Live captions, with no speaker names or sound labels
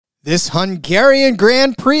This Hungarian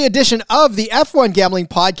Grand Prix edition of the F1 Gambling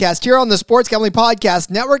Podcast here on the Sports Gambling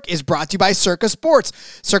Podcast Network is brought to you by Circa Sports.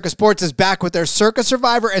 Circa Sports is back with their Circa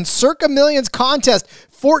Survivor and Circa Millions contest.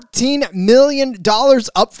 $14 million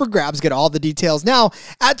up for grabs. Get all the details now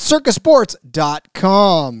at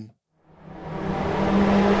circasports.com.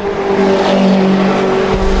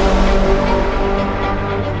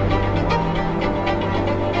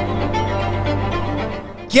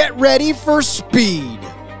 Get ready for speed.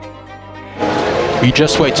 You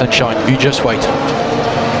just wait, sunshine. You just wait.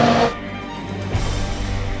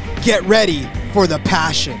 Get ready for the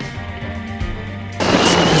passion.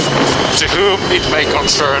 To whom it may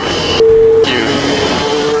concern you.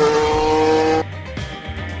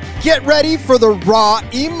 Get ready for the raw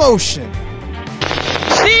emotion.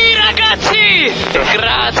 Sì, ragazzi!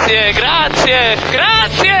 Grazie, grazie,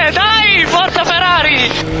 grazie! Dai, forza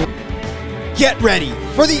Ferrari! Get ready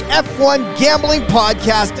for the F1 Gambling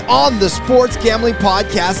Podcast on the Sports Gambling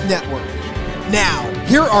Podcast Network. Now,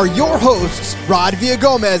 here are your hosts, Rod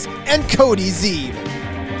Villagomez and Cody Zeeb.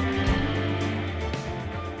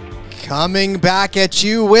 Coming back at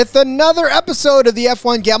you with another episode of the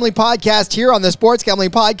F1 Gambling Podcast here on the Sports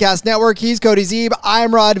Gambling Podcast Network. He's Cody Zeeb,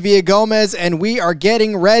 I'm Rod Villagomez, and we are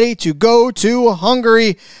getting ready to go to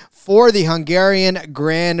Hungary for the Hungarian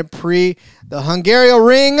Grand Prix. The Hungarian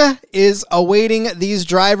Ring is awaiting these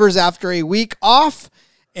drivers after a week off.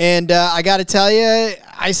 And I got to tell you,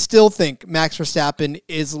 I still think Max Verstappen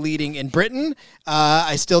is leading in Britain.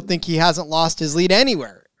 I still think he hasn't lost his lead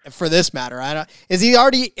anywhere for this matter. Is he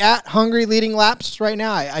already at Hungary leading laps right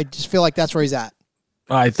now? I just feel like that's where he's at.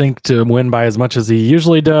 I think to win by as much as he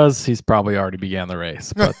usually does, he's probably already began the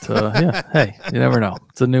race. But yeah, hey, you never know.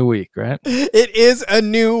 It's a new week, right? It is a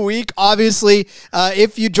new week. Obviously,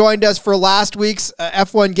 if you joined us for last week's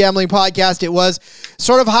F1 Gambling Podcast, it was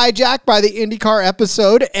sort of hijacked by the IndyCar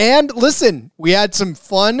episode. And listen, we had some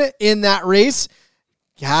fun in that race.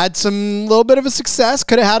 Had some little bit of a success.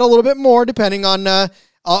 Could have had a little bit more depending on a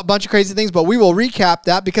bunch of crazy things. But we will recap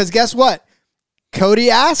that because guess what?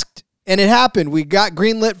 Cody asked. And it happened. We got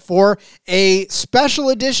greenlit for a special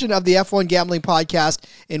edition of the F1 Gambling Podcast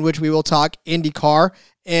in which we will talk IndyCar.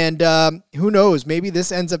 And who knows, maybe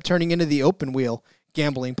this ends up turning into the Open Wheel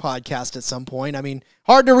Gambling Podcast at some point. I mean,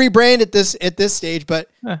 hard to rebrand at this stage, but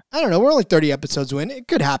I don't know. We're only 30 episodes in. It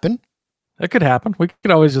could happen. It could happen. We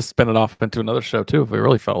could always just spin it off into another show too if we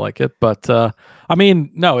really felt like it. But I mean,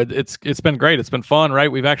 no, it's been great. It's been fun,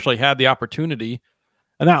 right? We've actually had the opportunity.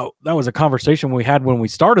 And that was a conversation we had when we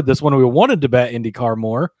started this, when we wanted to bet IndyCar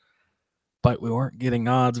more, but we weren't getting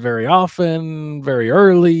odds very often, very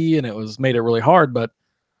early, and it made it really hard. But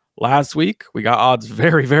last week, we got odds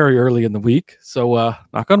very, very early in the week. So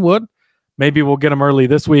knock on wood, maybe we'll get them early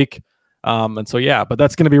this week. And so, yeah, but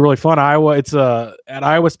that's going to be really fun. Iowa, it's at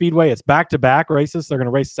Iowa Speedway. It's back-to-back races. They're going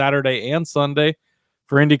to race Saturday and Sunday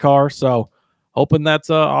for IndyCar. So hoping that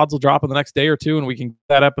odds will drop in the next day or two and we can get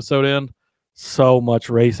that episode in. So much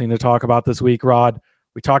racing to talk about this week, Rod.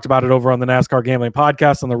 We talked about it over on the NASCAR Gambling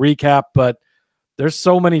Podcast on the recap, but there's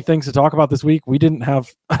so many things to talk about this week. We didn't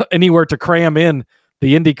have anywhere to cram in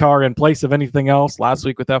the IndyCar in place of anything else. Last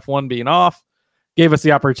week with F1 being off, gave us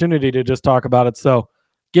the opportunity to just talk about it. So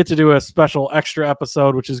get to do a special extra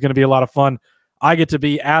episode, which is going to be a lot of fun. I get to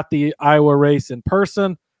be at the Iowa race in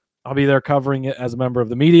person. I'll be there covering it as a member of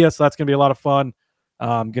the media, so that's going to be a lot of fun.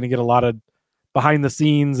 I'm going to get a lot of behind the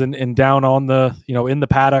scenes and down on the, in the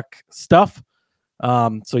paddock stuff.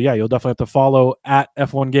 So yeah, you'll definitely have to follow at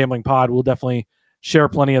F1 Gambling Pod. We'll definitely share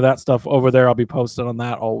plenty of that stuff over there. I'll be posted on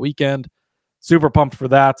that all weekend. Super pumped for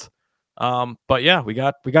that. But yeah, we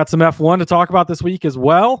got some F1 to talk about this week as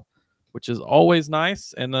well, which is always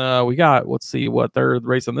nice. And let's see what they're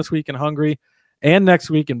racing this week in Hungary and next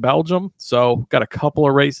week in Belgium. So got a couple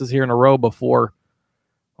of races here in a row before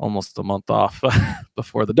almost a month off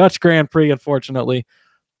before the Dutch Grand Prix, unfortunately.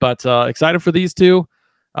 But excited for these two.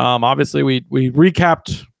 Obviously, we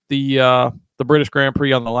recapped the British Grand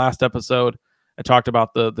Prix on the last episode. I talked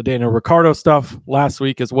about the Daniel Ricciardo stuff last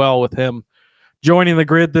week as well, with him joining the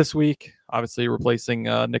grid this week, obviously replacing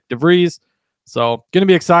Nick DeVries. So going to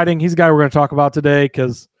be exciting. He's a guy we're going to talk about today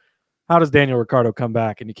because how does Daniel Ricciardo come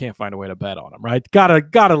back and you can't find a way to bet on him, right?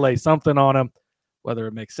 Gotta lay something on him, whether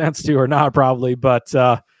it makes sense to or not, probably. But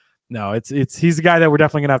no, he's a guy that we're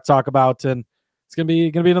definitely gonna have to talk about, and it's gonna be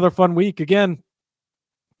another fun week. Again,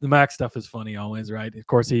 the Max stuff is funny always, right? Of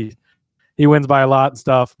course, he wins by a lot and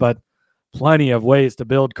stuff, but plenty of ways to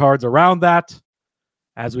build cards around that,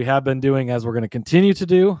 as we have been doing, as we're going to continue to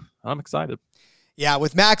do. I'm excited. Yeah,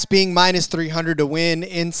 with Max being minus 300 to win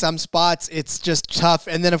in some spots, it's just tough.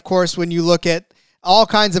 And then, of course, when you look at all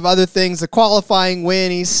kinds of other things. The qualifying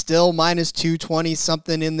win, he's still minus 220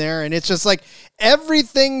 something in there. And it's just like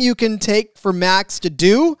everything you can take for Max to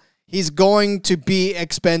do, he's going to be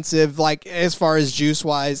expensive, like as far as juice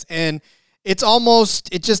wise. And it's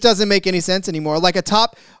almost, it just doesn't make any sense anymore. Like a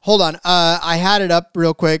top, hold on. I had it up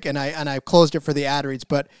real quick and I closed it for the ad reads,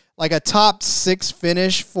 but like a top 6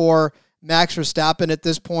 finish for Max Verstappen at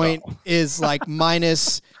this point is like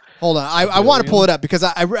minus. Hold on. I want to pull it up because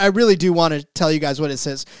I really do want to tell you guys what it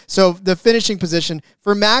says. So the finishing position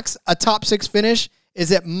for Max, a top 6 finish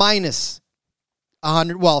is at minus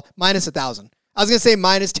 100. Well, minus 1,000. I was going to say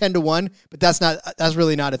minus 10 to 1, but that's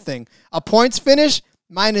really not a thing. A points finish,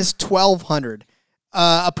 minus 1,200.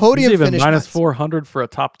 A podium even finish. Minus 400 for a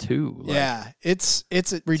top 2. Like, yeah. It's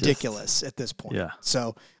ridiculous at this point. Yeah.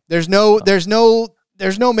 So there's no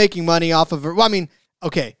making money off of, well, I mean,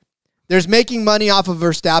 okay. There's making money off of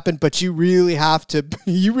Verstappen, but you really have to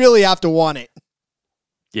want it.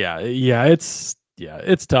 Yeah, it's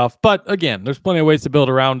tough. But again, there's plenty of ways to build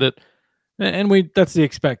around it. And that's the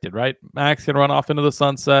expected, right? Max can run off into the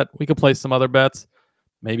sunset. We could place some other bets,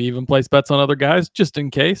 maybe even place bets on other guys just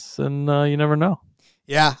in case, and you never know.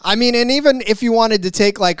 Yeah, I mean, and even if you wanted to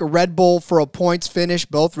take like a Red Bull for a points finish,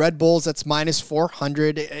 both Red Bulls, that's minus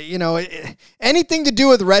 400. You know, anything to do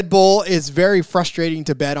with Red Bull is very frustrating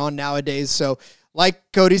to bet on nowadays. So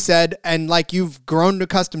like Cody said, and like you've grown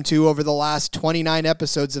accustomed to over the last 29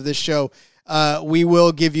 episodes of this show, we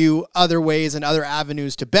will give you other ways and other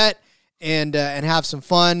avenues to bet and have some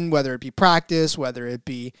fun, whether it be practice, whether it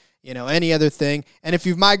be any other thing. And if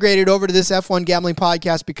you've migrated over to this F1 Gambling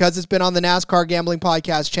Podcast because it's been on the NASCAR Gambling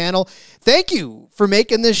Podcast channel, thank you for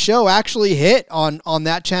making this show actually hit on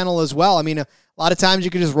that channel as well. I mean, a lot of times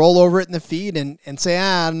you can just roll over it in the feed and say,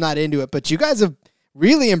 I'm not into it. But you guys have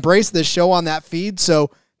really embraced this show on that feed.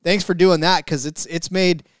 So thanks for doing that because it's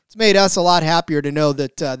made us a lot happier to know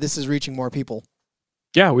that this is reaching more people.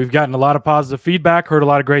 Yeah, we've gotten a lot of positive feedback, heard a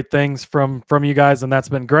lot of great things from you guys, and that's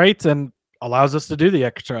been great. And allows us to do the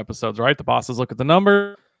extra episodes, right? The bosses look at the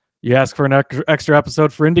number. You ask for an extra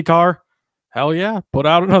episode for IndyCar. Hell yeah. Put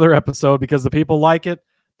out another episode because the people like it.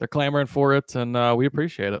 They're clamoring for it, and we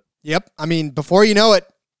appreciate it. Yep. I mean, before you know it,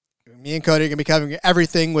 me and Cody are going to be covering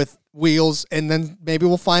everything with wheels, and then maybe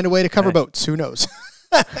we'll find a way to cover boats. Who knows?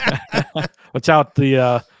 Watch out.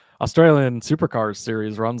 The Australian Supercars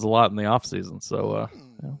series runs a lot in the off-season, so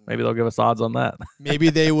maybe they'll give us odds on that. Maybe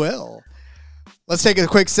they will. Let's take a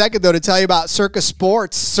quick second, though, to tell you about Circa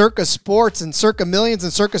Sports. Circa Sports and Circa Millions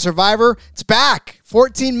and Circa Survivor. It's back.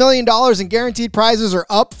 $14 million in guaranteed prizes are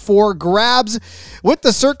up for grabs. With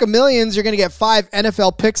the Circa Millions, you're going to get 5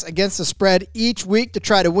 NFL picks against the spread each week to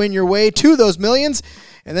try to win your way to those millions.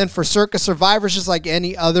 And then for Circa Survivors, just like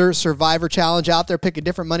any other Survivor challenge out there, pick a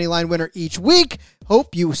different moneyline winner each week.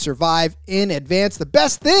 Hope you survive in advance. The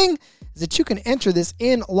best thing is that you can enter this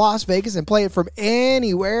in Las Vegas and play it from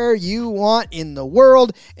anywhere you want in the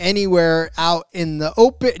world, anywhere out in the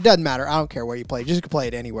open. It doesn't matter. I don't care where you play. You can play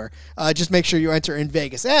it anywhere. Just make sure you enter in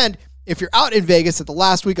Vegas. And if you're out in Vegas at the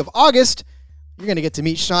last week of August, you're going to get to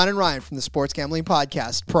meet Sean and Ryan from the Sports Gambling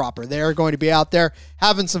Podcast proper. They're going to be out there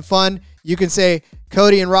having some fun. You can say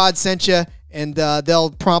Cody and Rod sent you, and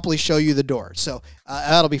they'll promptly show you the door. So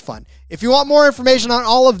that'll be fun. If you want more information on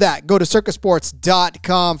all of that, go to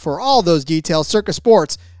circasports.com for all those details,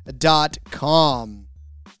 circasports.com.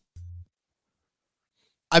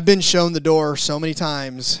 I've been shown the door so many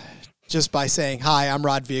times just by saying, hi, I'm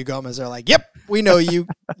Rod Villagomez. They're like, yep, we know you.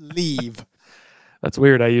 Leave. That's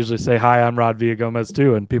weird. I usually say, hi, I'm Rod Villagomez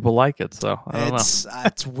too, and people like it. So I don't know.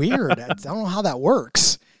 It's weird. I don't know how that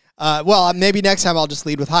works. Well, maybe next time I'll just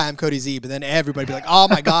lead with, hi, I'm Cody Z, but then everybody be like, oh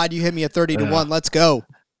my God, you hit me at 30 to 1. Let's go.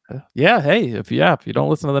 Yeah. Hey, if you don't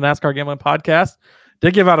listen to the NASCAR Gambling Podcast,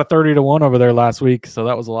 did give out a 30 to 1 over there last week. So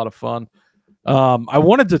that was a lot of fun. I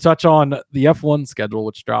wanted to touch on the F1 schedule,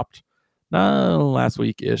 which dropped last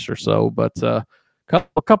week-ish or so, but a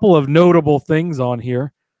couple of notable things on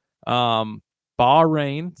here.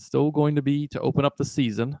 Bahrain still going to be to open up the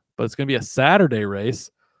season, but it's going to be a Saturday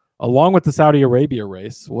race along with the Saudi Arabia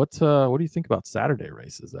race. What do you think about Saturday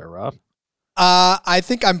races there, Rod? I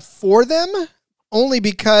think I'm for them only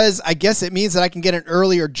because I guess it means that I can get an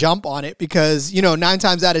earlier jump on it because, 9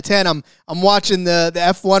 times out of 10, I'm watching the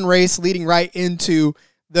F1 race leading right into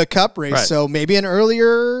the Cup race. Right. So maybe an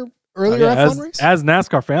earlier F1 race? As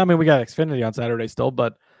NASCAR fan, I mean, we got Xfinity on Saturday still,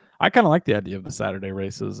 but I kind of like the idea of the Saturday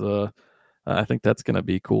races. I think that's going to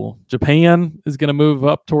be cool. Japan is going to move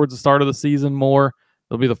up towards the start of the season more.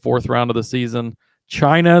 It'll be the 4th round of the season.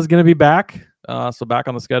 China is going to be back. So back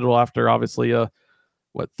on the schedule after obviously a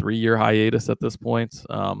 3-year hiatus at this point.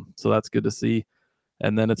 So that's good to see.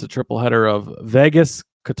 And then it's a triple header of Vegas,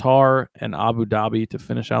 Qatar, and Abu Dhabi to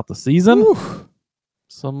finish out the season. Whew.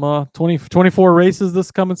 Some 24 races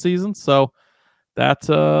this coming season. So that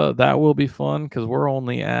will be fun because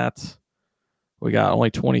we got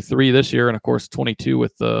only 23 this year, and of course 22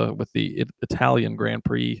 with the Italian Grand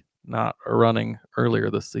Prix not running earlier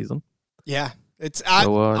this season. Yeah.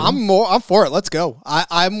 I'm for it. Let's go.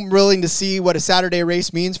 I'm willing to see what a Saturday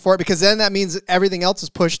race means for it, because then that means everything else is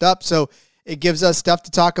pushed up. So it gives us stuff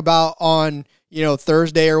to talk about on,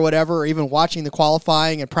 Thursday or whatever, or even watching the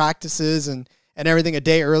qualifying and practices and everything a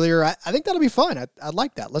day earlier. I think that'll be fun. I'd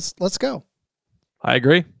like that. Let's go. I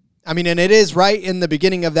agree. I mean, and it is right in the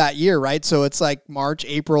beginning of that year, right? So it's like March,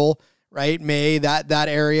 April, right? May, that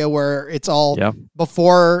area where it's all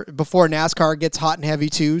before NASCAR gets hot and heavy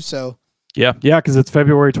too. So yeah, because it's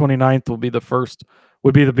February 29th would be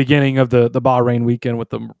the beginning of the Bahrain weekend with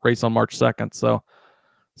the race on March 2nd. So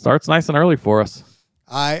starts nice and early for us.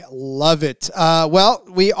 I love it. Well,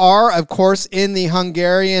 we are, of course, in the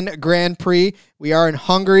Hungarian Grand Prix. We are in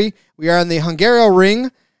Hungary. We are in the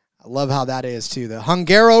Hungaroring. I love how that is, too. The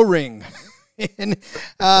Hungaroring. And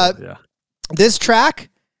this track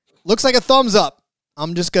looks like a thumbs up.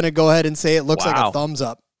 I'm just going to go ahead and say it looks like a thumbs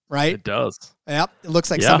up, right? It does. Yep. It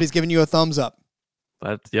looks like somebody's giving you a thumbs up.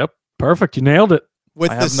 Perfect. You nailed it.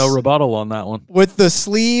 I have no rebuttal on that one. With the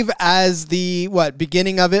sleeve as the,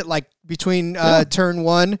 beginning of it, like between turn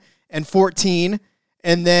 1 and 14,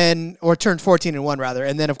 and then, or turn 14 and 1, rather.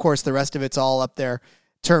 And then, of course, the rest of it's all up there.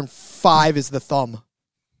 Turn 5 is the thumb.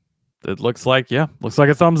 It looks like a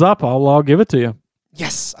thumbs up. I'll give it to you.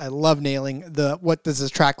 Yes, I love nailing what does this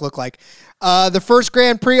track look like. The first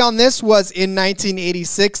Grand Prix on this was in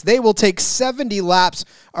 1986. They will take 70 laps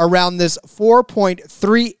around this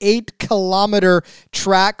 4.38 kilometer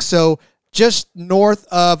track, so just north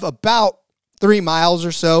of about 3 miles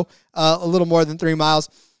or so, a little more than 3 miles,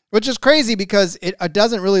 which is crazy because it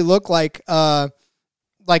doesn't really look like that.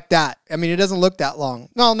 I mean, it doesn't look that long.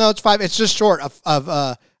 No, it's 5. It's just short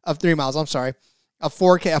of 3 miles. I'm sorry. A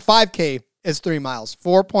 5K is 3 miles.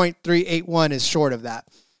 4.381 is short of that.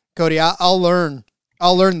 Cody, I'll learn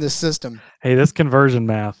this system. Hey, this conversion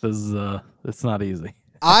math is it's not easy.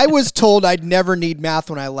 I was told I'd never need math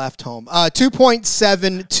when I left home.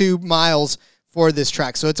 2.72 miles for this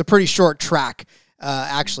track. So it's a pretty short track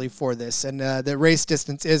actually for this. And the race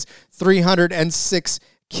distance is 306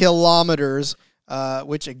 kilometers,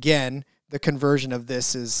 which again, the conversion of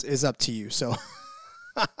this is up to you. So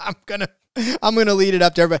I'm gonna lead it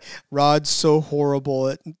up to everybody. Rod's so horrible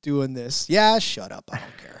at doing this. Yeah, shut up. I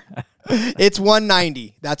don't care. It's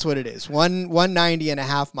 190. That's what it is. 190 and a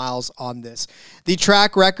half miles on this. The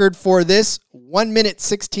track record for this, 1 minute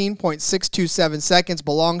 16.627 seconds,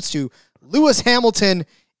 belongs to Lewis Hamilton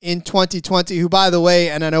in 2020, who, by the way,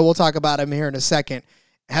 and I know we'll talk about him here in a second,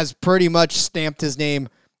 has pretty much stamped his name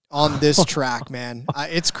on this track, man.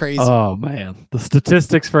 It's crazy. Oh, man. The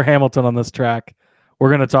statistics for Hamilton on this track. We're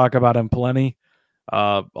going to talk about him plenty,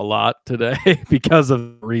 a lot today because of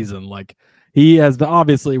the reason. Like, he has,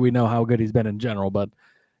 obviously we know how good he's been in general, but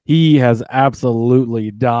he has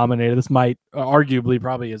absolutely dominated. This might arguably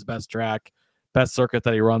probably his best track, best circuit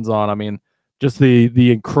that he runs on. I mean, just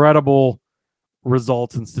the incredible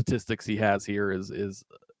results and statistics he has here is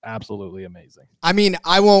absolutely amazing. I mean,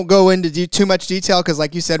 I won't go into too much detail because,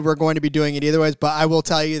 like you said, we're going to be doing it either ways, but I will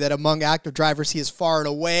tell you that among active drivers, he is far and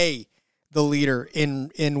away the leader in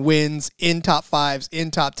wins, in top 5s,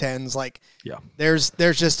 in top 10s. Like, there's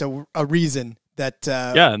just a reason that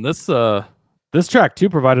and this track too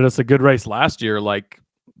provided us a good race last year. Like,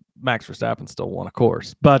 Max Verstappen still won, of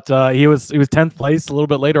course, but he was 10th place a little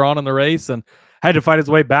bit later on in the race and had to fight his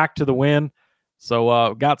way back to the win.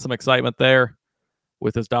 So got some excitement there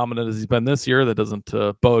with as dominant as he's been this year. That doesn't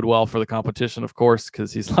bode well for the competition, of course,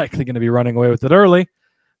 because he's likely going to be running away with it early.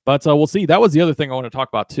 But we'll see. That was the other thing I want to talk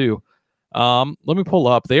about too. Let me pull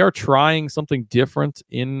up. They are trying something different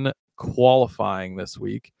in qualifying this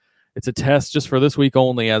week. It's a test just for this week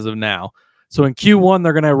only as of now. So in Q1,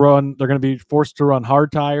 they're going to be forced to run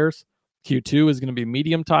hard tires. Q2 is going to be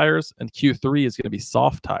medium tires, and Q3 is going to be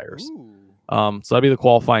soft tires. So that'd be the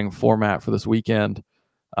qualifying format for this weekend.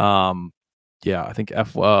 I think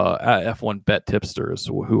F1 Bet Tipsters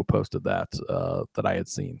who posted that I had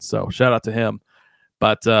seen. So shout out to him.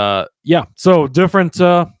 But so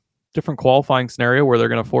different qualifying scenario where they're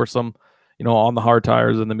going to force them, on the hard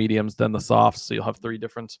tires and the mediums, then the softs. So you'll have three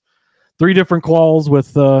different quals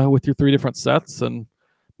with your 3 different sets, and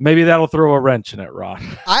maybe that'll throw a wrench in it, Rod.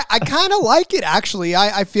 I kind of like it, actually.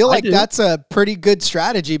 I feel like that's a pretty good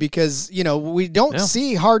strategy because, we don't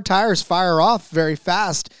see hard tires fire off very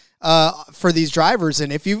fast for these drivers.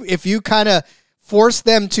 And if you kind of force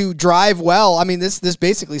them to drive well. I mean, this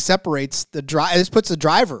basically separates the drive. This puts the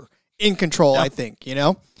driver in control, I think,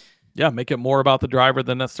 Yeah, make it more about the driver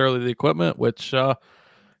than necessarily the equipment, which, I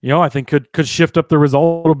think could shift up the result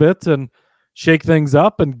a little bit and shake things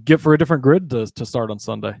up and get for a different grid to start on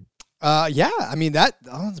Sunday. Yeah, I mean,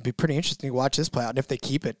 it'd be pretty interesting to watch this play out. And if they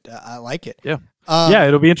keep it, I like it. Yeah.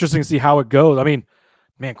 It'll be interesting to see how it goes. I mean,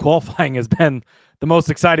 man, qualifying has been the most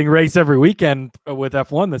exciting race every weekend with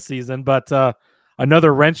F1 this season, but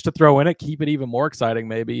another wrench to throw in it, keep it even more exciting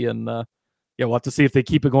maybe. And we'll have to see if they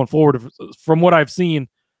keep it going forward. From what I've seen,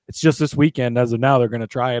 it's just this weekend. As of now, they're going to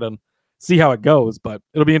try it and see how it goes, but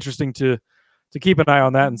it'll be interesting to keep an eye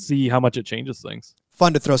on that and see how much it changes things.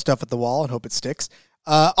 Fun to throw stuff at the wall and hope it sticks.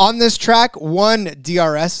 On this track, one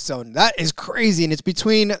DRS zone. That is crazy, and it's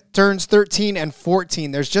between turns 13 and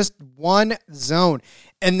 14. There's just one zone,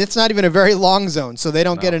 and it's not even a very long zone, so they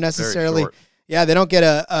don't get a necessarily. Yeah, they don't get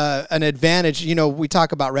an advantage. We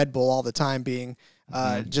talk about Red Bull all the time being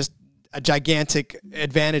just a gigantic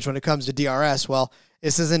advantage when it comes to DRS. Well,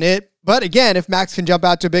 this isn't it. But again, if Max can jump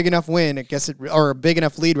out to a big enough win, or a big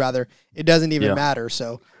enough lead rather, it doesn't even matter.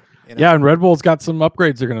 So, Yeah, and Red Bull's got some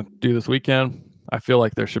upgrades they're going to do this weekend. I feel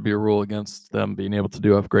like there should be a rule against them being able to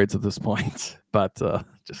do upgrades at this point, but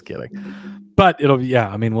just kidding. But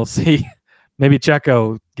we'll see. Maybe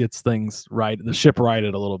Checo gets things right, the ship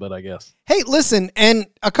righted a little bit, I guess. Hey, listen, and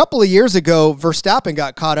a couple of years ago, Verstappen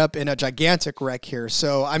got caught up in a gigantic wreck here.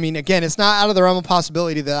 So, I mean, again, it's not out of the realm of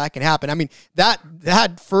possibility that can happen. I mean,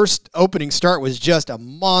 that first opening start was just a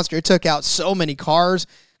monster. It took out so many cars.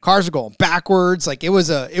 Cars are going backwards. Like, it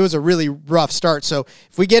was a really rough start. So,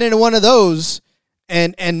 if we get into one of those,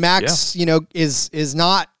 and Max, is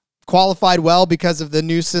not qualified well because of the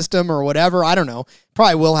new system or whatever, I don't know.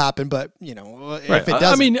 Probably will happen, but if it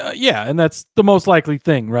doesn't, and that's the most likely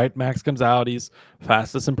thing, right? Max comes out, he's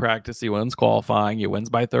fastest in practice, he wins qualifying, he wins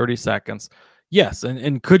by 30 seconds. Yes,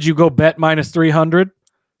 and could you go bet minus 300?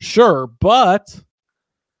 Sure, but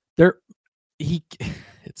it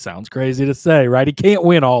sounds crazy to say, right? He can't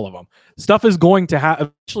win all of them. Stuff is going to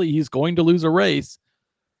happen. Eventually, he's going to lose a race.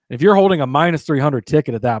 If you're holding a minus 300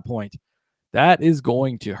 ticket at that point, that is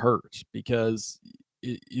going to hurt because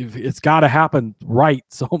it's got to happen right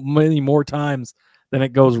so many more times than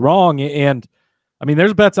it goes wrong. And I mean,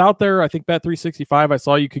 there's bets out there. I think Bet365, I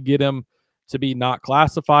saw you could get him to be not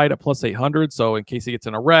classified at plus 800. So in case he gets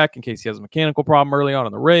in a wreck, in case he has a mechanical problem early on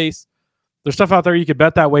in the race, there's stuff out there you could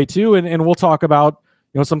bet that way too. And we'll talk about,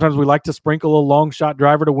 sometimes we like to sprinkle a long shot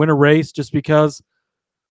driver to win a race just because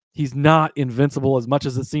he's not invincible as much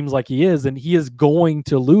as it seems like he is, and he is going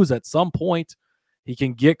to lose at some point. He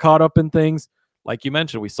can get caught up in things. Like you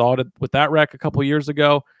mentioned, we saw it with that wreck a couple years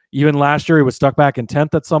ago. Even last year, he was stuck back in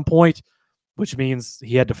 10th at some point, which means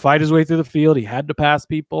he had to fight his way through the field. He had to pass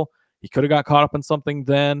people. He could have got caught up in something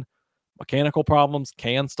then. Mechanical problems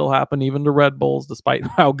can still happen even to Red Bulls, despite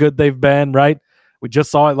how good they've been, right? We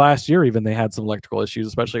just saw it last year. Even they had some electrical issues,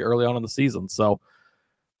 especially early on in the season. So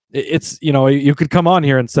it's, you could come on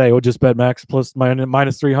here and say, just bet Max plus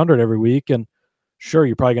minus 300 every week. And sure,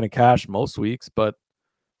 you're probably going to cash most weeks, but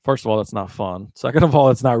first of all, that's not fun. Second of all,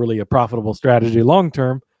 it's not really a profitable strategy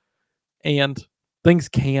long-term. And things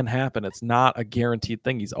can happen. It's not a guaranteed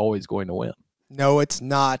thing. He's always going to win. No, it's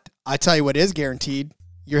not. I tell you what is guaranteed.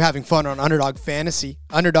 You're having fun on Underdog Fantasy.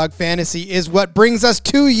 Underdog Fantasy is what brings us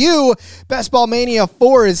to you. Best Ball Mania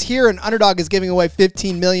 4 is here, and Underdog is giving away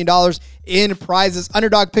 $15 million in prizes.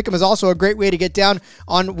 Underdog Pick'em is also a great way to get down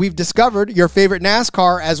on, we've discovered, your favorite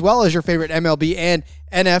NASCAR as well as your favorite MLB and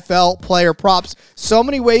NFL player props. So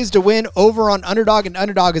many ways to win over on Underdog, and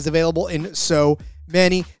Underdog is available in so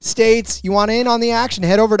many states. You want in on the action?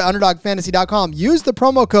 Head over to UnderdogFantasy.com. Use the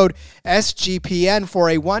promo code SGPN for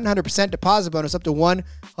a 100% deposit bonus up to $100.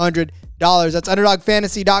 That's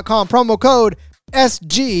UnderdogFantasy.com. Promo code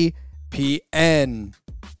SGPN.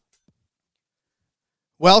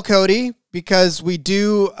 Well, Cody, because we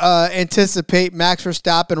do anticipate Max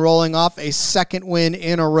Verstappen rolling off a second win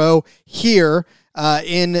in a row here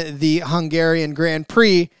in the Hungarian Grand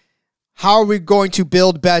Prix, how are we going to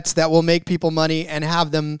build bets that will make people money and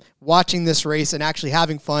have them watching this race and actually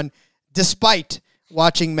having fun despite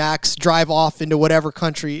watching Max drive off into whatever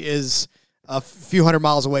country is a few hundred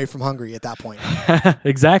miles away from Hungary at that point?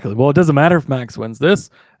 Exactly. Well, it doesn't matter if Max wins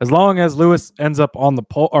this, as long as Lewis ends up on the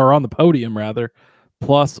podium rather,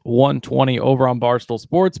 plus 120 over on Barstool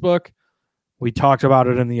Sportsbook. We talked about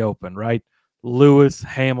it in the open, right? Lewis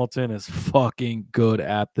Hamilton is fucking good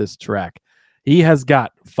at this track. He has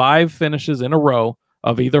got 5 finishes in a row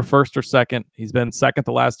of either first or second. He's been second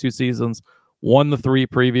the last 2 seasons, won the 3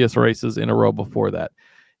 previous races in a row before that.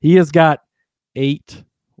 He has got 8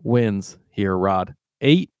 wins here, Rod.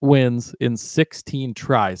 8 wins in 16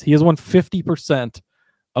 tries. He has won 50%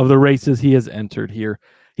 of the races he has entered here.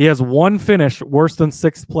 He has one finish worse than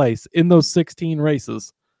 6th place in those 16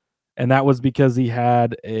 races, and that was because he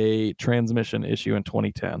had a transmission issue in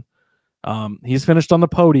 2010. He's finished on the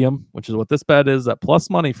podium, which is what this bet is at plus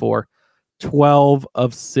money for, 12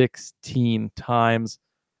 of 16 times.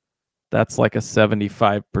 That's like a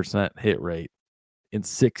 75% hit rate in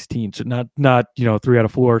 16, not 3 out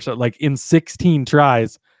of 4. So like in 16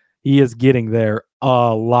 tries, he is getting there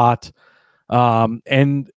a lot.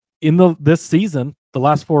 And in this season, the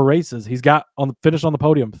last 4 races, he's got finished on the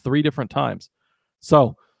podium 3 different times.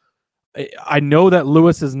 So I know that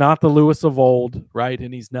Lewis is not the Lewis of old, right?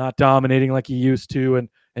 And he's not dominating like he used to. And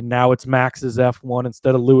now it's Max's F1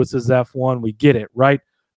 instead of Lewis's F1. We get it, right?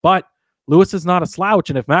 But Lewis is not a slouch.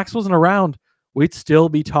 And if Max wasn't around, we'd still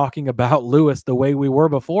be talking about Lewis the way we were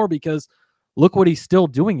before, because look what he's still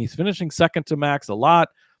doing. He's finishing second to Max a lot.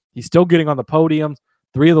 He's still getting on the podium.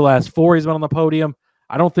 3 of the last 4 he's been on the podium.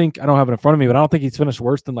 I don't have it in front of me, but I don't think he's finished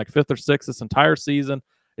worse than like 5th or 6th this entire season.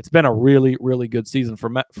 It's been a really, really good season for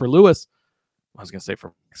Lewis. I was going to say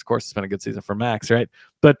of course, it's been a good season for Max, right?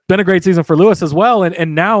 But been a great season for Lewis as well.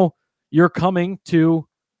 And now you're coming to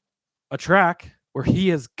a track where he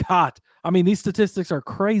has got, these statistics are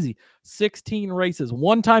crazy. 16 races.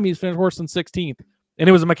 One time he's finished worse than 16th, and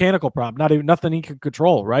it was a mechanical problem, nothing he could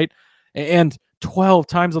control, right? And 12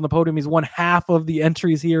 times on the podium. He's won half of the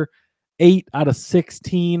entries here, 8 out of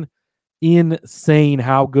 16. Insane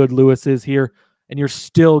how good Lewis is here. And you're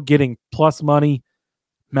still getting plus money.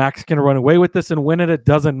 Max can run away with this and win it. It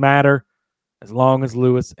doesn't matter as long as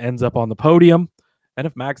Lewis ends up on the podium. And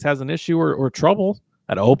if Max has an issue or trouble,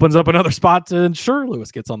 that opens up another spot to ensure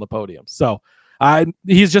Lewis gets on the podium. So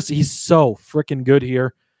he's so freaking good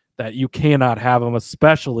here that you cannot have him,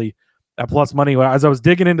 especially at plus money. As I was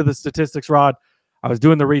digging into the statistics, Rod, I was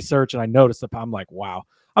doing the research and I noticed that I'm like, wow.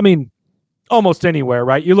 Almost anywhere,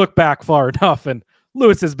 right? You look back far enough and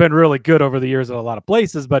Lewis has been really good over the years at a lot of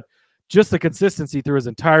places, but just the consistency through his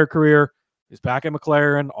entire career. He's back at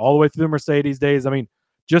McLaren all the way through the Mercedes days.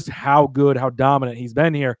 Just how good, how dominant he's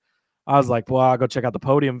been here. I was like, well, I'll go check out the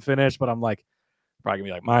podium finish, but I'm like, probably gonna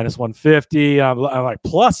be like minus 150. I'm like,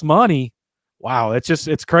 plus money. Wow,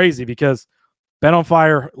 it's crazy because been on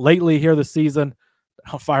fire lately here this season.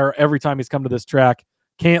 Been on fire every time he's come to this track.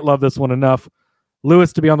 Can't love this one enough.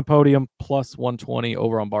 Lewis to be on the podium, plus 120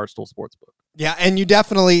 over on Barstool Sportsbook. Yeah, and you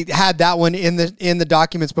definitely had that one in the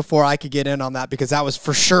documents before I could get in on that, because that was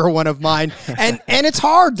for sure one of mine. And it's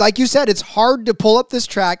hard, like you said, it's hard to pull up this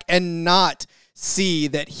track and not see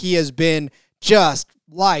that he has been just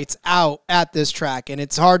lights out at this track. And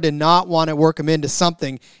it's hard to not want to work him into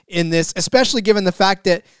something in this, especially given the fact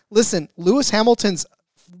that, listen, Lewis Hamilton's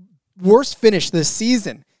worst finish this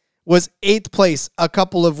season was 8th place a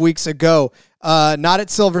couple of weeks ago. Not at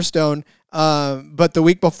Silverstone, but the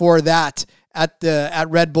week before that at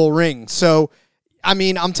Red Bull Ring. So,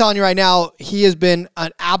 I'm telling you right now, he has been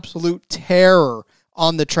an absolute terror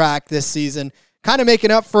on the track this season, kind of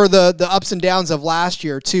making up for the ups and downs of last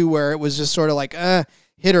year too, where it was just sort of like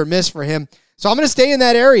hit or miss for him. So I'm going to stay in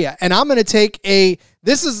that area, and I'm going to take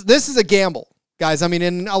this is a gamble, guys.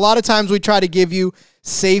 And a lot of times we try to give you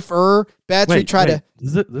safer bets.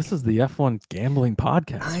 This is the F1 gambling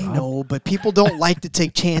podcast. I know, but people don't like to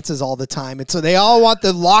take chances all the time. And so they all want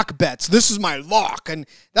the lock bets. This is my lock. And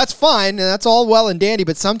that's fine. And that's all well and dandy.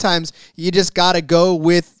 But sometimes you just got to go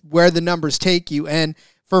with where the numbers take you. And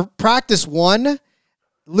for practice 1,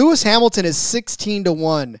 Lewis Hamilton is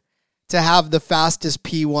 16-1 to have the fastest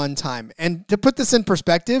P1 time. And to put this in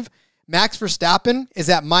perspective, Max Verstappen is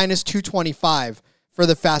at minus 225 for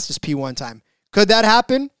the fastest P1 time. Could that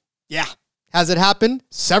happen? Yeah. Has it happened?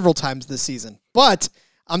 Several times this season. But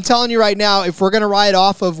I'm telling you right now, if we're going to ride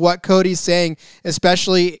off of what Cody's saying,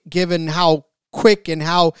 especially given how quick and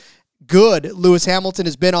how good Lewis Hamilton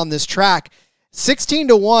has been on this track,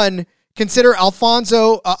 16-1, consider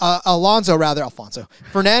Fernando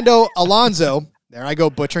Alonso. There I go,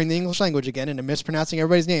 butchering the English language again and mispronouncing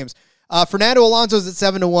everybody's names. Fernando Alonso's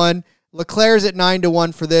at 7-1. Leclerc's at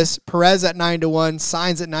 9-1 for this. Perez at 9-1.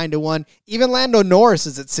 Sainz at 9-1. Even Lando Norris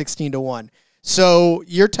is at 16-1. So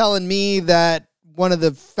you're telling me that one of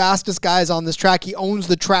the fastest guys on this track, he owns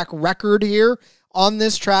the track record here on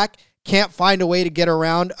this track, can't find a way to get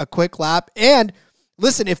around a quick lap. And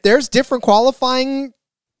listen, if there's different qualifying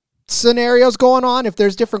scenarios going on, if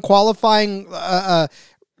there's different qualifying,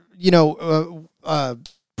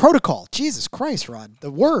 protocol, Jesus Christ, Rod,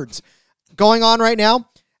 the words going on right now,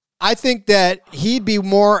 I think that he'd be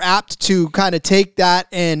more apt to kind of take that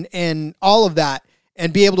and all of that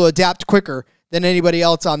and be able to adapt quicker than anybody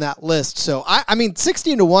else on that list. So, I mean,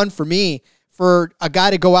 16-1 for me, for a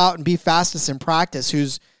guy to go out and be fastest in practice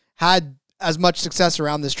who's had as much success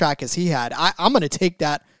around this track as he had. I'm going to take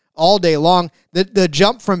that all day long. The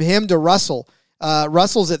jump from him to Russell,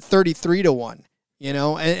 Russell's at 33-1,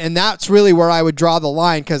 and that's really where I would draw the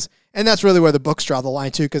line, and that's really where the books draw the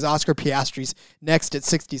line too, because Oscar Piastri's next at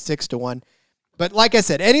 66-1. But like I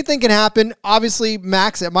said, anything can happen. Obviously,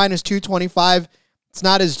 Max at minus 225, it's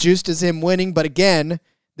not as juiced as him winning, but again,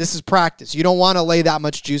 this is practice. You don't want to lay that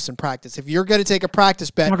much juice in practice. If you're going to take a practice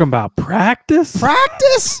bet. Talking about practice?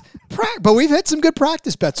 Practice? But we've had some good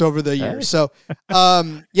practice bets over the years. So,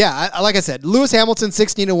 like I said, Lewis Hamilton,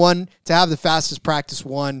 16-1 to have the fastest practice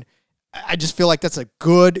one. I just feel like that's a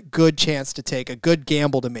good chance to take, a good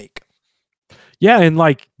gamble to make. Yeah, and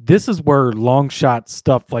this is where long shot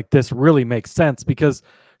stuff like this really makes sense, because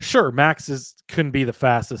sure, Max couldn't be the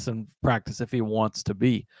fastest in practice if he wants to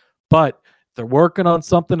be, but if they're working on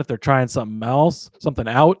something, if they're trying something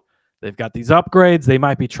out, they've got these upgrades, they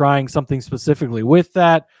might be trying something specifically with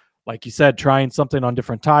that. Like you said, trying something on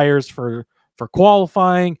different tires for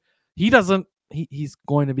qualifying. He's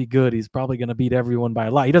going to be good. He's probably going to beat everyone by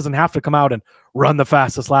a lot. He doesn't have to come out and run the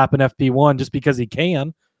fastest lap in FP1 just because he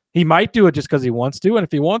can. He might do it just because he wants to, and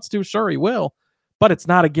if he wants to, sure, he will. But it's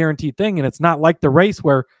not a guaranteed thing, and it's not like the race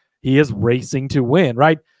where he is racing to win,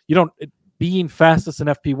 right? Being fastest in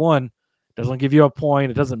FP1 doesn't give you a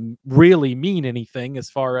point. It doesn't really mean anything as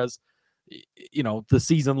far as, the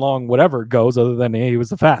season-long whatever goes, other than he was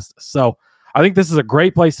the fastest. So I think this is a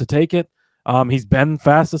great place to take it. He's been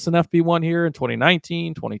fastest in FP1 here in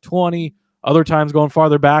 2019, 2020, other times going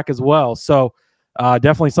farther back as well. So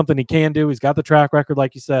definitely something he can do. He's got the track record,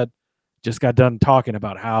 like you said. Just got done talking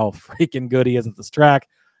about how freaking good he is at this track.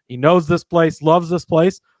 He knows this place, loves this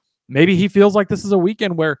place. Maybe he feels like this is a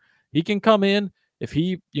weekend where he can come in, if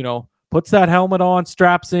he, puts that helmet on,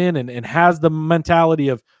 straps in, and has the mentality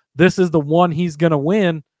of this is the one he's going to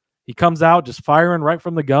win. He comes out just firing right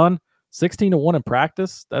from the gun. 16-1 in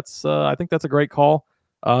practice. I think that's a great call,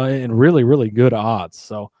 and really, really good odds.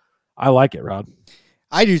 So I like it, Rod.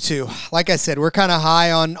 I do too. Like I said, we're kind of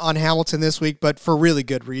high on Hamilton this week, but for really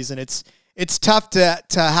good reason. It's tough to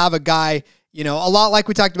have a guy, a lot like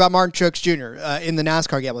we talked about Martin Truex Jr. In the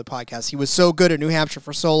NASCAR Gambling Podcast. He was so good at New Hampshire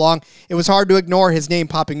for so long. It was hard to ignore his name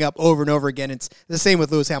popping up over and over again. It's the same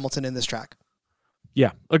with Lewis Hamilton in this track.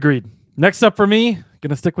 Yeah, agreed. Next up for me,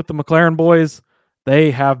 going to stick with the McLaren boys.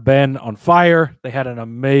 They have been on fire. They had an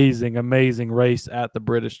amazing, amazing race at the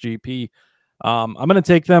British GP. I'm going to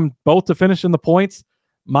take them both to finish in the points,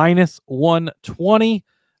 minus 120.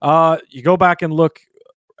 You go back and look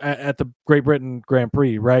at the Great Britain Grand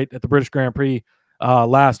Prix, right? At the British Grand Prix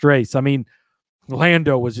last race. I mean,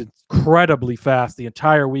 Lando was incredibly fast the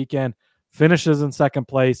entire weekend, finishes in second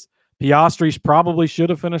place. Piastri probably should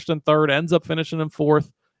have finished in third, ends up finishing in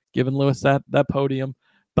fourth, giving Lewis that podium.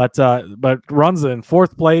 But runs it in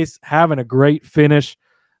fourth place, having a great finish.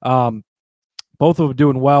 Both of them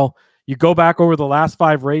doing well. You go back over the last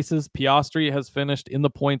 5 races, Piastri has finished in the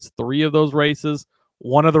points 3 of those races.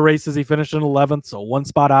 One of the races he finished in 11th, so 1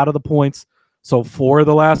 spot out of the points. So 4 of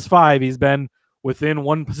the last 5, he's been within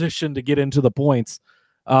 1 position to get into the points.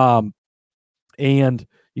 And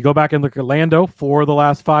you go back and look at Lando, 4 of the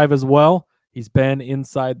last 5 as well. He's been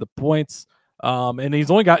inside the points. And he's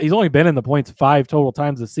only been in the points 5 total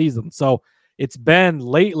times this season. So it's been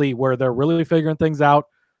lately where they're really figuring things out.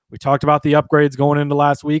 We talked about the upgrades going into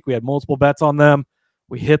last week. We had multiple bets on them.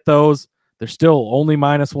 We hit those. They're still only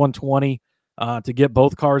minus 120 to get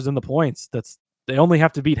both cars in the points. They only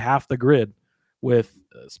have to beat half the grid, with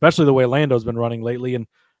especially the way Lando's been running lately. And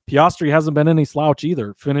Piastri hasn't been any slouch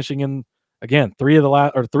either, finishing in, again, 3 of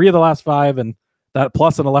the last 5, and that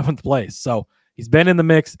plus an 11th place. So he's been in the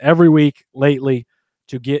mix every week lately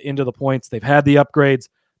to get into the points. They've had the upgrades.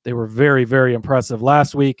 They were very, very impressive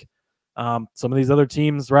last week. Some of these other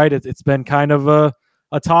teams, right, it's been kind of a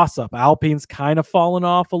toss-up. Alpine's kind of fallen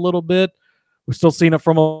off a little bit. We're still seeing it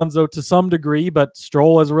from Alonso to some degree, but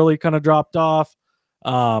Stroll has really kind of dropped off.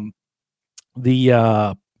 Who's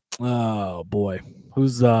Ocon?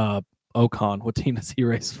 What team does he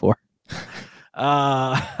race for?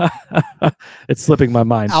 It's slipping my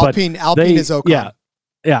mind. Alpine is Ocon.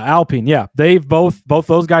 Yeah, Alpine. Yeah, they've both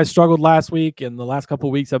those guys struggled last week, and the last couple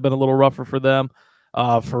of weeks have been a little rougher for them.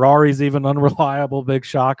 Ferrari's even unreliable, big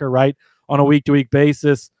shocker, right? On a week-to-week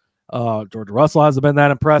basis. George Russell hasn't been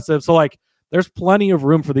that impressive. So, there's plenty of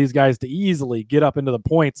room for these guys to easily get up into the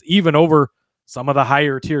points, even over some of the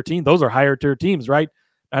higher-tier teams. Those are higher-tier teams, right?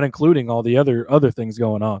 Not including all the other things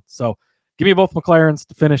going on. So, give me both McLarens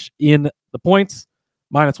to finish in the points,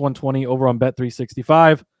 minus 120 over on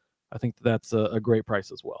Bet365. I think that's a great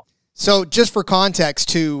price as well. So just for context,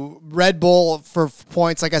 to Red Bull for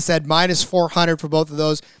points, like I said, minus 400 for both of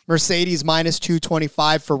those. Mercedes minus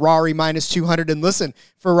 225, Ferrari minus 200. And listen,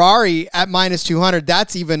 Ferrari at minus 200,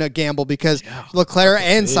 that's even a gamble because Leclerc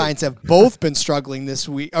and Sainz have both been struggling this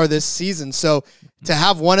week or this season. So to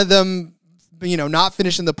have one of them, not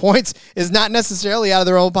finishing the points is not necessarily out of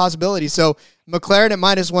their own possibility. So McLaren at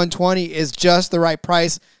minus 120 is just the right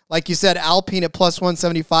price. Like you said, Alpine at plus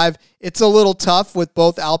 175. It's a little tough with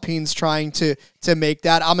both Alpines trying to make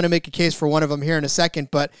that. I'm going to make a case for one of them here in a second,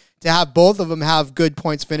 but to have both of them have good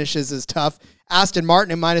points finishes is tough. Aston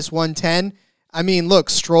Martin at minus 110. I mean, look,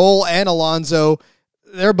 Stroll and Alonso,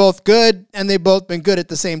 they're both good, and they've both been good at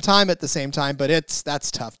the same time, but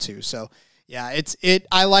that's tough too. So yeah,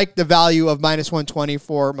 I like the value of minus 120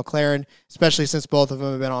 for McLaren, especially since both of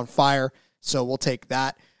them have been on fire. So we'll take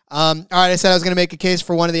that. All right, I said I was going to make a case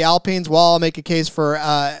for one of the Alpines. Well, I'll make a case for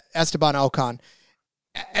Esteban Ocon.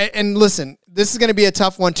 And listen, this is going to be a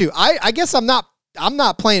tough one too. I guess I'm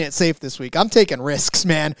not playing it safe this week. I'm taking risks,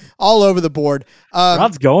 man, all over the board.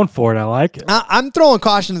 Rod's going for it. I like it. I'm throwing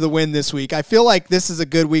caution to the wind this week. I feel like this is a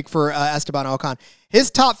good week for Esteban Ocon.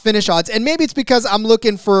 His top finish odds, and maybe it's because I'm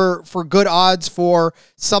looking for good odds for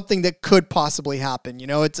something that could possibly happen.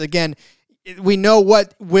 It's again, we know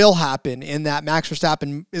what will happen in that Max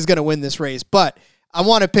Verstappen is going to win this race, but I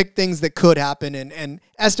want to pick things that could happen. And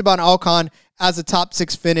Esteban Ocon as a top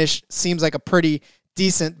 6 finish seems like a pretty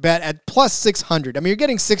decent bet at plus 600. I mean, you're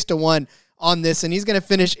getting 6-1 on this, and he's going to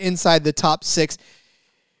finish inside the top 6.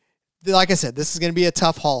 Like I said, this is going to be a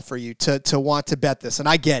tough haul for you to want to bet this, and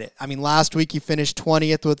I get it. I mean, last week he finished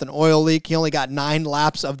 20th with an oil leak. He only got 9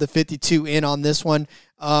 laps of the 52 in on this one.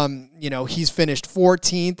 He's finished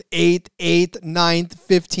 14th, 8th, 9th,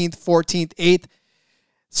 15th, 14th, 8th.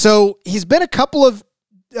 So he's been a couple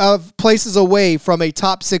of places away from a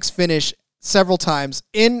top 6 finish several times.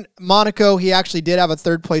 In Monaco, he actually did have a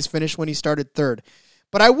 3rd place finish when he started 3rd.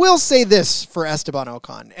 But I will say this for Esteban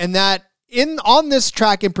Ocon, and that on this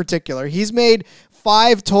track in particular, he's made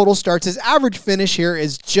 5 total starts. His average finish here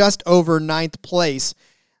is just over 9th place.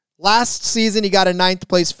 Last season, he got a 9th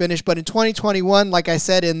place finish, but in 2021, like I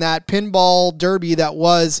said, in that pinball derby that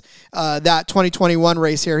was that 2021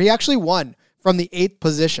 race here, he actually won from the 8th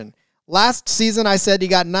position. Last season, I said he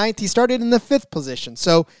got 9th. He started in the 5th position.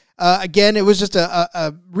 So, again, it was just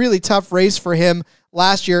a really tough race for him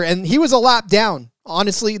last year, and he was a lap down.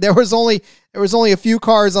 Honestly, there was only a few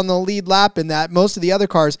cars on the lead lap in that. Most of the other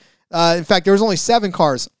cars, in fact, there was only 7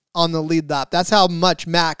 cars on the lead lap. That's how much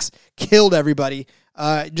Max killed everybody.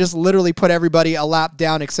 Just literally put everybody a lap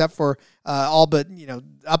down except for all but,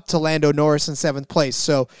 up to Lando Norris in 7th place.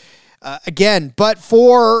 So, again, but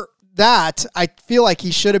for that, I feel like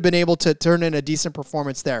he should have been able to turn in a decent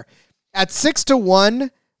performance there. At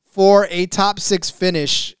 6-1 for a top 6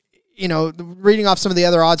 finish, reading off some of the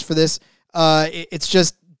other odds for this, it's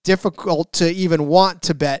just difficult to even want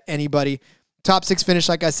to bet anybody. Top 6 finish,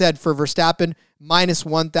 like I said, for Verstappen, minus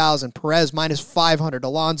 1,000. Perez, minus 500.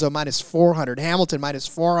 Alonso, minus 400. Hamilton, minus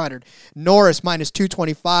 400. Norris, minus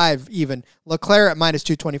 225 even. Leclerc at minus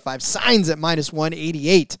 225. Sainz at minus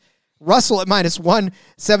 188. Russell at minus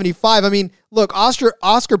 175. I mean, look, Oscar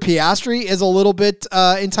Piastri is a little bit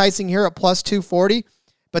enticing here at plus 240,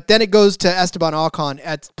 but then it goes to Esteban Ocon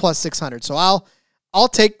at plus 600. So I'll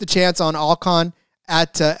take the chance on Ocon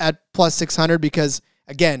at plus 600 because,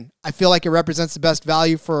 again, I feel like it represents the best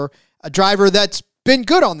value for a driver that's been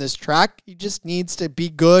good on this track. He just needs to be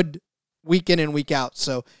good week in and week out.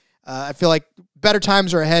 So I feel like better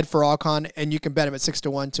times are ahead for Ocon, and you can bet him at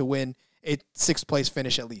 6-1 to win a 6th place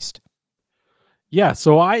finish at least. Yeah,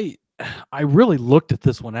 so I really looked at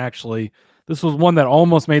this one, actually. This was one that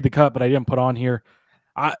almost made the cut, but I didn't put on here.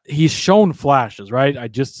 He's shown flashes, right? I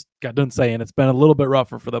just got done saying it's been a little bit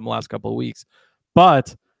rougher for them the last couple of weeks.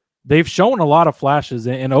 But they've shown a lot of flashes,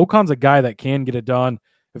 and Ocon's a guy that can get it done.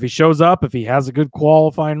 If he shows up, if he has a good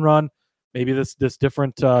qualifying run, maybe this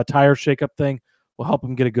different tire shakeup thing will help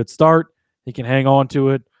him get a good start. He can hang on to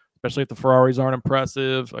it, especially if the Ferraris aren't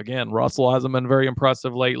impressive. Again, Russell hasn't been very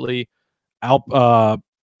impressive lately. Aston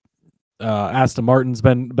Martin's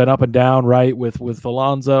been up and down, right, with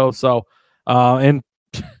Alonso. So, and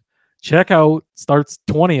Checo starts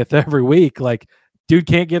 20th every week. Like, dude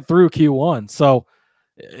can't get through Q1. So,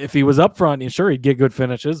 if he was up front, sure, he'd get good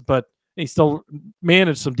finishes, but he still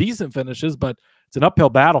managed some decent finishes. But it's an uphill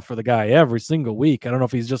battle for the guy every single week. I don't know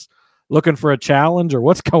if he's just looking for a challenge or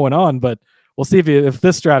what's going on, but we'll see if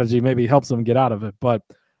this strategy maybe helps him get out of it. But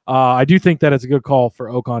I do think that it's a good call for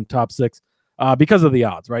Ocon top 6. Because of the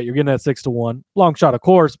odds, right? You're getting at 6-1. Long shot, of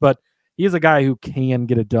course, but he's a guy who can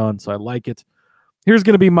get it done, so I like it. here's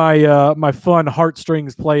going to be my my fun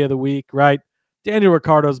heartstrings play of the week, right? Daniel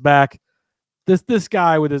Ricciardo's back. This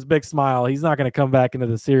guy with his big smile, he's not going to come back into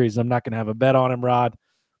the series. I'm not going to have a bet on him, Rod.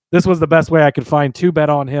 This was the best way I could find to bet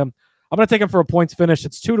on him. I'm going to take him for a points finish.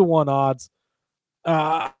 It's 2-1 odds.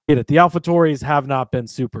 Get it. The AlphaTauris have not been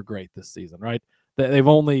super great this season, right? They've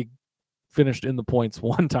only finished in the points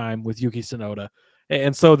one time with Yuki Tsunoda,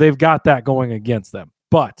 and so they've got that going against them.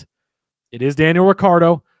 But it is Daniel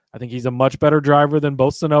Ricciardo. I think he's a much better driver than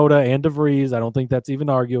both Tsunoda and De Vries. I don't think that's even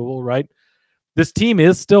arguable, right? This team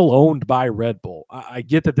is still owned by Red Bull. I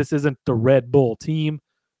get that this isn't the Red Bull team,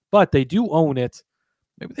 but they do own it.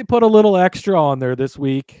 Maybe they put a little extra on there this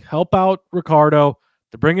week. Help out Ricciardo.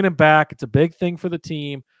 They're bringing him back. It's a big thing for the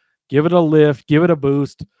team. Give it a lift. Give it a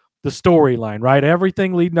boost. The storyline, right?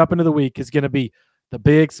 Everything leading up into the week is going to be the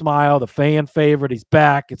big smile, the fan favorite. He's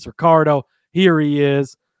back. It's Ricciardo. Here he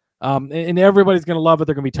is. And everybody's going to love it.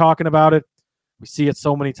 They're going to be talking about it. We see it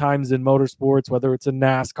so many times in motorsports, whether it's in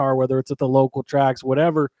NASCAR, whether it's at the local tracks,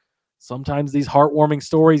 whatever. Sometimes these heartwarming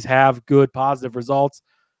stories have good, positive results.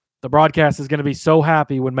 The broadcast is going to be so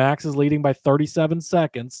happy when Max is leading by 37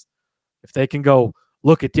 seconds. If they can go,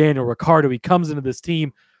 look at Daniel Ricciardo. He comes into this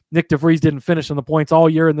team. Nick De Vries didn't finish on the points all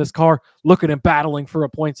year in this car. Look at him battling for a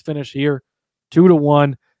points finish here.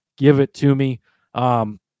 2-1. Give it to me.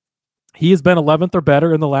 He has been 11th or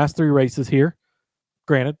better in the last 3 races here.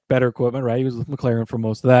 Granted, better equipment, right? He was with McLaren for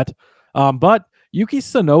most of that. But Yuki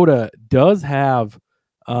Tsunoda does have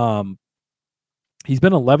he's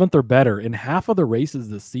been 11th or better in half of the races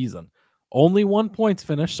this season. Only 1 points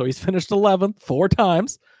finish, so he's finished 11th 4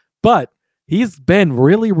 times. But he's been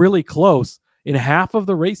really, really close in half of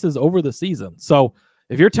the races over the season. So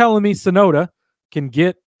if you're telling me Tsunoda can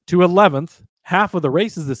get to 11th half of the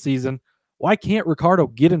races this season, why can't Ricciardo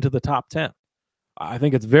get into the top 10? I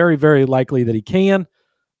think it's very, very likely that he can.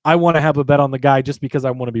 I want to have a bet on the guy just because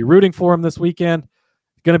I want to be rooting for him this weekend.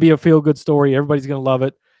 It's going to be a feel-good story. Everybody's going to love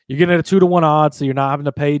it. You're getting a 2-1 odds, so you're not having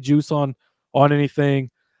to pay juice on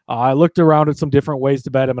anything. I looked around at some different ways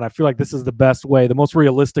to bet him, and I feel like this is the best way, the most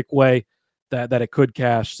realistic way that it could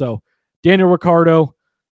cash. So Daniel Ricciardo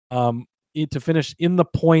to finish in the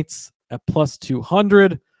points at plus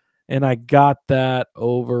 200, and I got that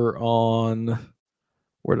over on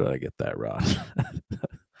where did I get that, Rod?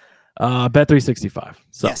 Bet 365.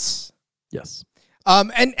 So yes.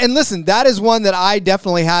 And listen, that is one that I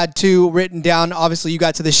definitely had written down. Obviously, you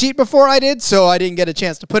got to the sheet before I did, so I didn't get a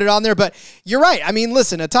chance to put it on there. But you're right. I mean,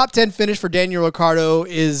 listen, a top 10 finish for Daniel Ricciardo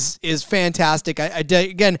is fantastic.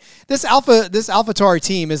 Again, this AlphaTauri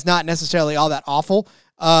team is not necessarily all that awful.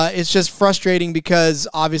 It's just frustrating because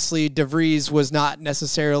obviously De Vries was not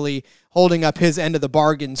necessarily holding up his end of the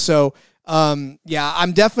bargain. So yeah,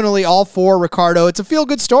 I'm definitely all for Ricciardo. It's a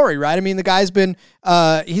feel-good story, right? I mean, the guy's been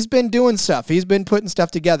he's been doing stuff. He's been putting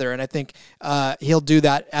stuff together, and I think he'll do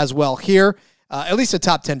that as well here. At least a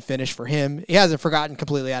top 10 finish for him. He hasn't forgotten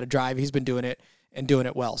completely how to drive. He's been doing it and doing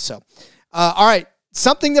it well. So, all right,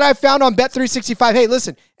 something that I found on Bet365. Hey,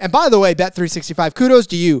 listen, and by the way, Bet365, kudos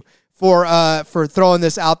to you for throwing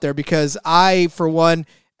this out there because I, for one,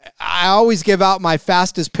 I always give out my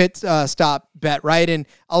fastest pit stop bet, right? And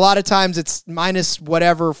a lot of times it's minus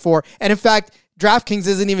whatever and in fact, DraftKings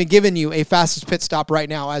isn't even giving you a fastest pit stop right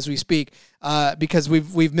now as we speak because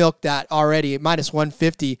we've milked that already at minus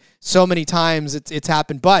 150 so many times it's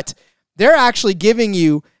happened. But they're actually giving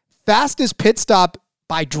you fastest pit stop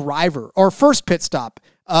by driver or first pit stop.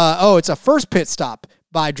 It's a first pit stop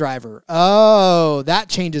by driver. Oh, that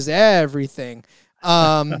changes everything.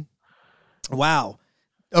 Wow.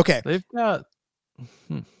 Okay. They've got.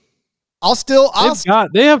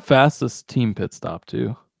 They have fastest team pit stop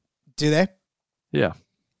too. Do they? Yeah.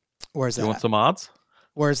 Where's that? You want some odds?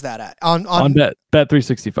 Where's that at? On Bet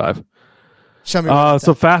 365. Show me.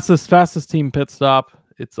 So fastest team pit stop.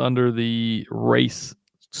 It's under the race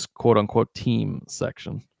quote unquote team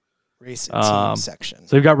section. Race and team section.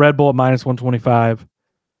 So you've got Red Bull at minus 125,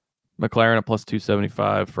 McLaren at plus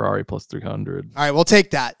 275, Ferrari plus 300. All right, we'll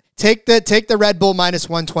take that. Take the Red Bull minus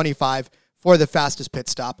 125 for the fastest pit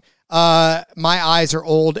stop. My eyes are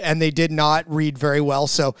old and they did not read very well,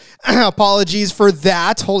 so apologies for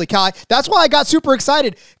that. Holy cow. That's why I got super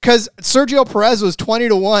excited because Sergio Perez was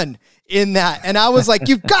 20-1 in that. And I was like,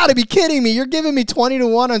 you've got to be kidding me. You're giving me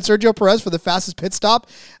 20-1 on Sergio Perez for the fastest pit stop.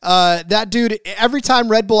 That dude, every time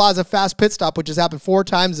Red Bull has a fast pit stop, which has happened 4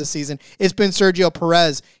 times this season, it's been Sergio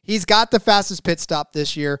Perez. He's got the fastest pit stop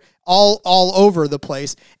this year all over the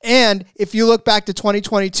place. And if you look back to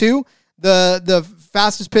 2022, the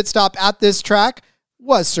fastest pit stop at this track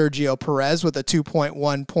was Sergio Perez with a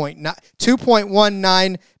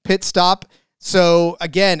 2.19 pit stop. So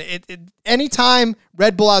again, anytime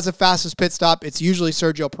Red Bull has a fastest pit stop, it's usually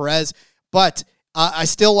Sergio Perez. But I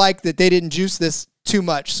still like that they didn't juice this too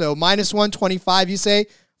much. So minus 125, you say,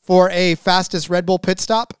 for a fastest Red Bull pit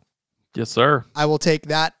stop? Yes, sir. I will take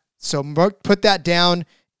that. So put that down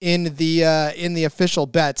in the official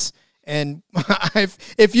bets. And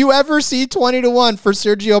if you ever see 20-1 for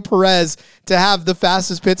Sergio Perez to have the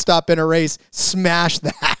fastest pit stop in a race, smash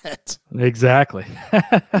that. Exactly.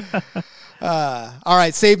 All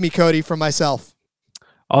right, save me, Cody, from myself.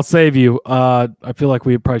 I'll save you. I feel like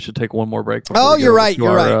we probably should take one more break. Oh, you're right.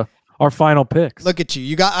 You're right. Our final picks. Look at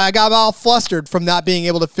you. I got all flustered from not being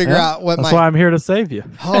able to figure out what That's why I'm here to save you.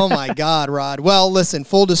 Oh my God, Rod. Well, listen,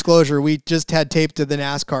 full disclosure, we just had tape to the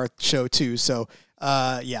NASCAR show too. So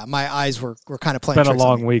my eyes were kind of playing. It's been a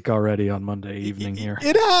long week already on Monday evening here.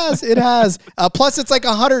 It has. Plus it's like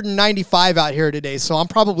 195 out here today. So I'm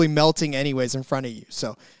probably melting anyways in front of you.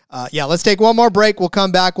 So let's take one more break. We'll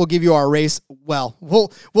come back. We'll give you our race. Well,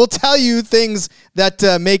 we'll tell you things that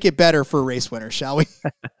make it better for race winners, shall we?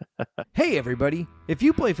 Hey everybody, if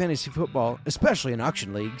you play fantasy football, especially in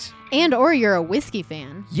auction leagues, or you're a whiskey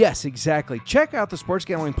fan. Yes, exactly. Check out the Sports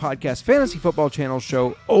Gambling Podcast Fantasy Football Channel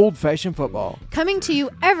show, Old Fashioned Football. Coming to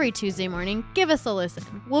you every Tuesday morning, give us a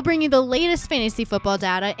listen. We'll bring you the latest fantasy football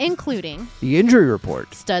data, including the injury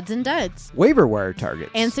report, studs and duds, waiver wire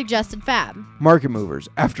targets, and suggested fab. Market movers.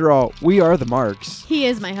 After all, we are the Marks. He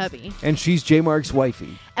is my hubby. And she's J Mark's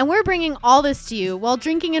wifey. And we're bringing all this to you while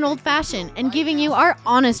drinking an old fashioned and giving you our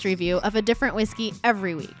honest review of a different whiskey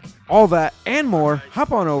every week. All that and more,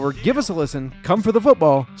 hop on over, give us a listen, come for the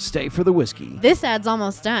football, stay for the whiskey. This ad's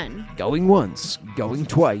almost done. Going once, going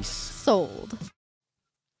twice. Sold.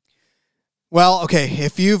 Well, okay,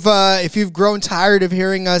 if you've grown tired of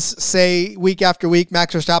hearing us say week after week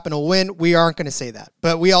Max Verstappen will win, we aren't going to say that.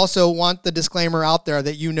 But we also want the disclaimer out there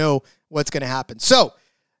that you know what's going to happen. So,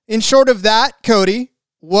 in short of that, Cody,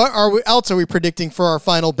 what else are we predicting for our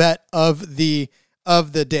final bet of the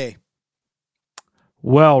day?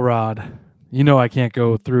 Well, Rod, you know I can't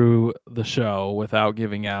go through the show without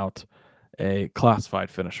giving out a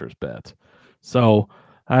classified finishers bet. So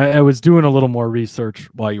I was doing a little more research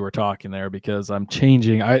while you were talking there because I'm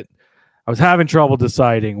changing. I was having trouble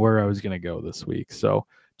deciding where I was going to go this week. So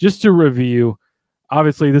just to review,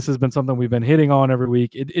 obviously this has been something we've been hitting on every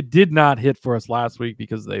week. It did not hit for us last week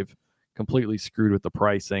because they've completely screwed with the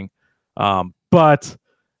pricing. But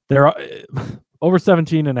there are over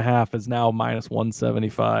 17.5 is now minus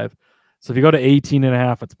 175. So if you go to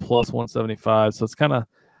 18.5, it's plus 175. So it's kind of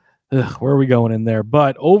where are we going in there?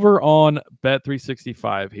 But over on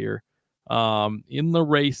Bet365 here, in the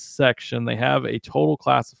race section, they have a total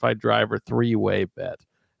classified driver 3-way bet.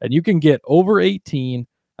 And you can get over 18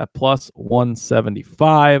 at plus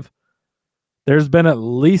 175. There's been at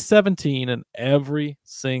least 17 in every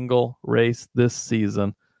single race this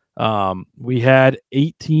season. We had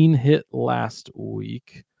 18 hit last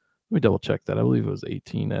week. Let me double check that. I believe it was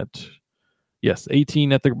 18 at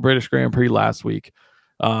the British Grand Prix last week.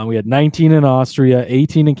 We had 19 in Austria,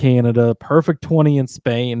 18 in Canada, perfect 20 in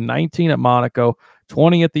Spain, 19 at Monaco,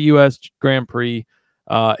 20 at the U.S. Grand Prix,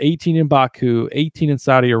 18 in Baku, 18 in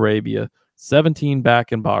Saudi Arabia, 17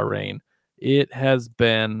 back in Bahrain. It has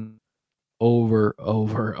been over.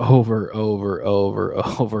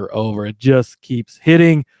 It just keeps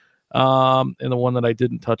hitting. And the one that I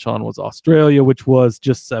didn't touch on was Australia, which was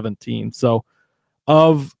just 17. So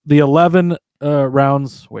of the 11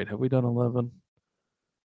 rounds, wait, have we done 11?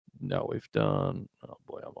 No, we've done, oh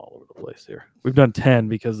boy, I'm all over the place here. We've done 10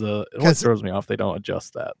 because it always throws me off. They don't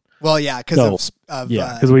adjust that. Well, yeah, because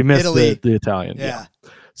because we missed Italy. the Italian. Yeah.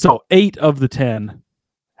 So 8 of the 10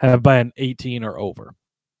 have been 18 or over.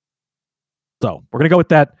 So we're going to go with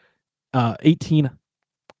that 18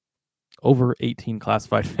 over 18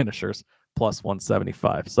 classified finishers plus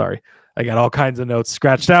 175. Sorry. I got all kinds of notes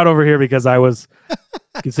scratched out over here because I was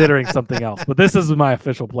considering something else. But this is my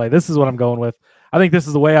official play. This is what I'm going with. I think this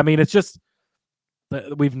is the way. I mean, it's just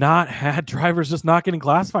we've not had drivers just not getting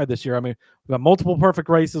classified this year. I mean, we've got multiple perfect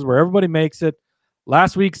races where everybody makes it.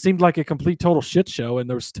 Last week seemed like a complete total shit show, and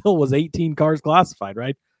there still was 18 cars classified,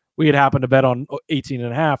 right? We had happened to bet on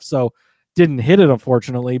 18.5, so didn't hit it,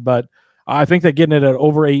 unfortunately. But I think that getting it at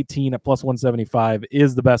over 18 at plus 175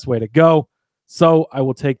 is the best way to go. So I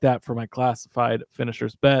will take that for my classified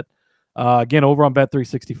finishers bet. Again, over on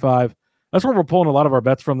Bet365. That's where we're pulling a lot of our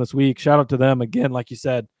bets from this week. Shout out to them. Again, like you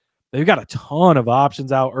said, they've got a ton of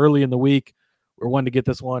options out early in the week. We're wanting to get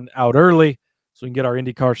this one out early so we can get our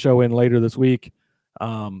IndyCar show in later this week.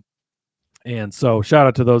 And so shout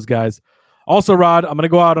out to those guys. Also, Rod, I'm going to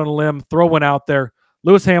go out on a limb, throw one out there.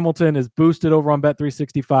 Lewis Hamilton is boosted over on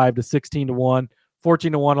Bet365 to 16-1,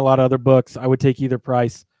 14-1, a lot of other books. I would take either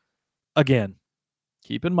price. Again,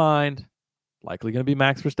 keep in mind, likely going to be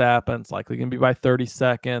Max Verstappen. It's likely going to be by 30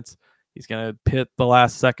 seconds. He's going to pit the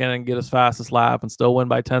last second and get his fastest lap and still win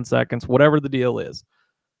by 10 seconds, whatever the deal is.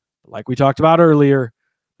 Like we talked about earlier,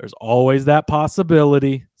 there's always that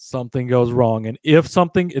possibility something goes wrong. And if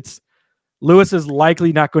something, Lewis is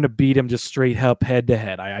likely not going to beat him just straight up head to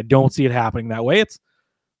head. I don't see it happening that way. It's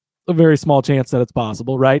a very small chance that it's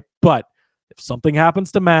possible, right? But if something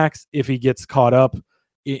happens to Max, if he gets caught up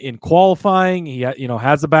in qualifying, he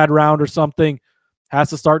has a bad round or something, has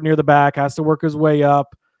to start near the back, has to work his way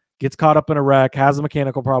up, gets caught up in a wreck, has a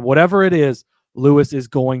mechanical problem, whatever it is, Lewis is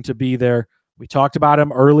going to be there. We talked about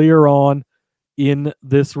him earlier on in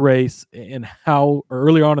this race and how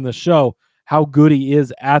earlier on in the show, how good he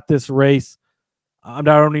is at this race. I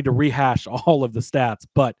don't need to rehash all of the stats,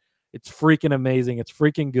 but it's freaking amazing. It's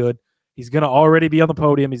freaking good. He's going to already be on the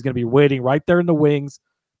podium. He's going to be waiting right there in the wings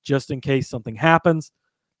just in case something happens.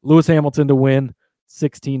 Lewis Hamilton to win,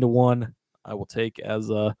 16-1. I will take as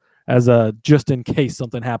a just in case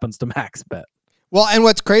something happens to Max bet. Well, and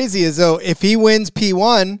what's crazy is, though, if he wins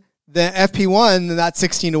P1, the FP1, then that's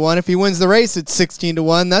 16-1. If he wins the race, it's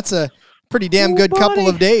 16-1. That's a pretty damn good couple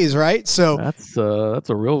of days, right? So that's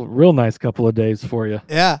a real nice couple of days for you.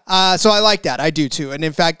 Yeah. So I like that. I do too. And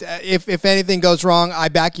in fact, if anything goes wrong, I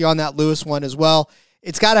back you on that Lewis one as well.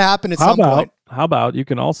 It's got to happen at some point. How about you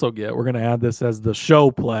can also get, we're going to add this as the show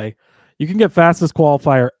play. You can get fastest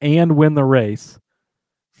qualifier and win the race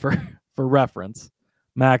for reference.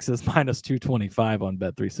 Max is minus 225 on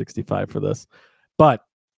Bet365 for this. But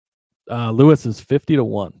Lewis is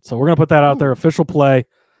 50-1. So we're going to put that out there. Official play.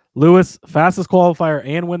 Lewis, fastest qualifier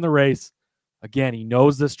and win the race. Again, he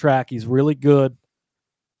knows this track. He's really good.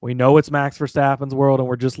 We know it's Max Verstappen's world and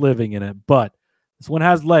we're just living in it. But this one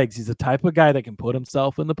has legs. He's the type of guy that can put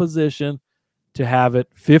himself in the position to have it.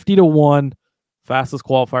 50-1. Fastest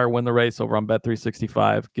qualifier, win the race over on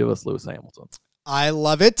Bet365. Give us Lewis Hamilton. I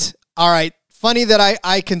love it. All right. Funny that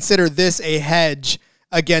I consider this a hedge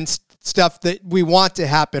against stuff that we want to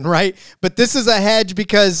happen, right? But this is a hedge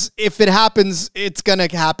because if it happens, it's going to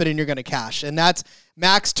happen and you're going to cash. And that's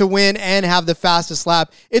Max to win and have the fastest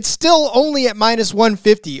lap. It's still only at minus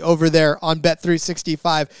 150 over there on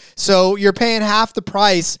Bet365. So you're paying half the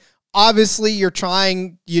price. Obviously, you're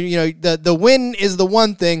trying, the win is the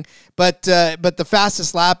one thing, but the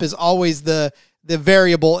fastest lap is always the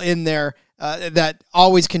variable in there that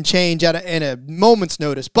always can change in a moment's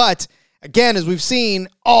notice. But again, as we've seen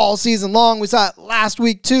all season long, we saw it last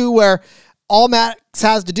week too, where all Max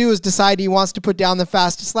has to do is decide he wants to put down the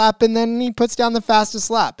fastest lap, and then he puts down the fastest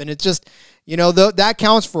lap. And it's just, that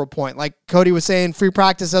counts for a point. Like Cody was saying, free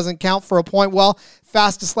practice doesn't count for a point. Well,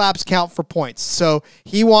 fastest laps count for points. So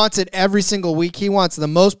he wants it every single week. He wants the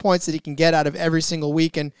most points that he can get out of every single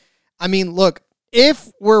week. And I mean, look,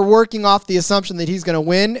 if we're working off the assumption that he's going to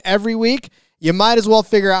win every week, you might as well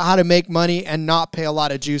figure out how to make money and not pay a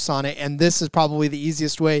lot of juice on it. And this is probably the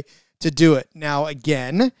easiest way to do it. Now,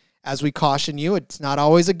 again, as we caution you, it's not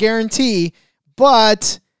always a guarantee,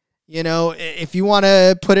 but if you want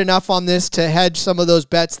to put enough on this to hedge some of those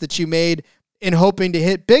bets that you made in hoping to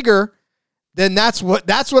hit bigger, then that's what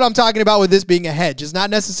I'm talking about with this being a hedge. It's not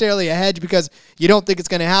necessarily a hedge because you don't think it's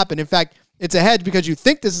going to happen. In fact, it's a hedge because you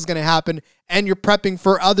think this is going to happen and you're prepping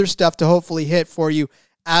for other stuff to hopefully hit for you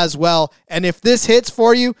as well. And if this hits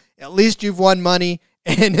for you, at least you've won money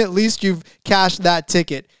and at least you've cashed that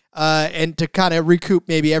ticket and to kind of recoup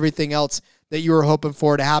maybe everything else that you were hoping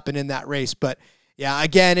for to happen in that race. But yeah,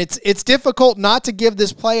 again, it's difficult not to give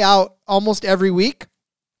this play out almost every week.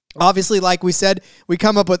 Obviously, like we said, we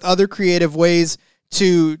come up with other creative ways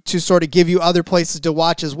to sort of give you other places to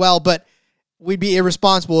watch as well. But we'd be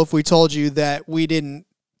irresponsible if we told you that we didn't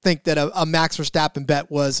think that a Max Verstappen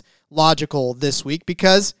bet was logical this week,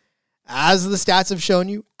 because as the stats have shown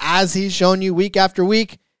you, as he's shown you week after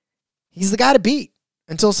week, he's the guy to beat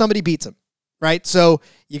until somebody beats him, right? So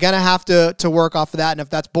you're going to have to work off of that. And if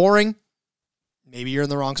that's boring, maybe you're in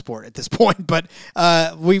the wrong sport at this point. But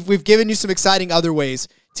we've given you some exciting other ways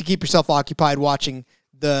to keep yourself occupied watching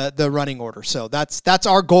the running order. So that's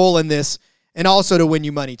our goal in this, and also to win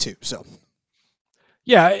you money too. So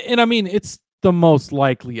yeah, and I mean, it's the most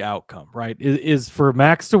likely outcome, right? Is for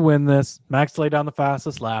Max to win this, Max to lay down the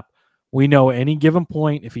fastest lap. We know any given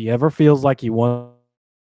point, if he ever feels like he wants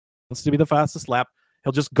to be the fastest lap,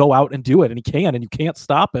 he'll just go out and do it, and he can, and you can't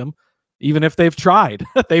stop him, even if they've tried.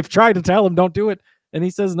 They've tried to tell him, don't do it, and he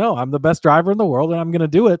says, no, I'm the best driver in the world, and I'm going to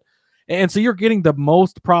do it. And so you're getting the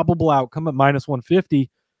most probable outcome at minus 150.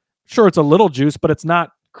 Sure, it's a little juice, but it's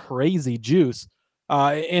not crazy juice.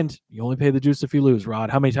 And you only pay the juice if you lose, Rod.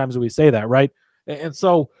 How many times do we say that, right? And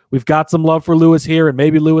so we've got some love for Lewis here, and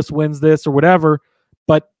maybe Lewis wins this or whatever.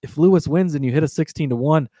 But if Lewis wins and you hit a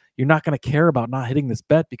 16-1, you're not going to care about not hitting this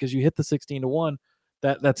bet because you hit the 16-1.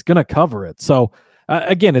 That's going to cover it. So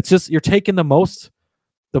again, it's just you're taking the most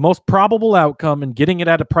probable outcome and getting it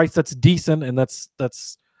at a price that's decent and that's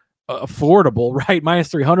affordable, right?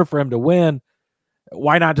 -300 for him to win.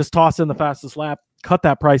 Why not just toss in the fastest lap, cut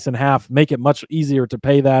that price in half, make it much easier to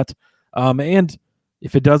pay that? And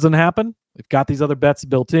if it doesn't happen, we've got these other bets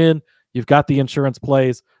built in. You've got the insurance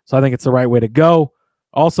plays. So I think it's the right way to go.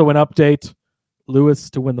 Also an update, Lewis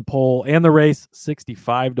to win the pole and the race,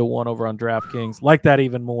 65-1 over on DraftKings. Like that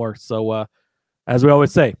even more. So as we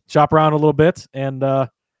always say, shop around a little bit and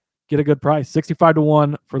get a good price.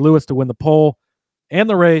 65-1 for Lewis to win the pole and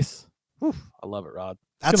the race. Whew, I love it, Rod.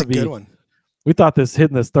 That's a good one. We thought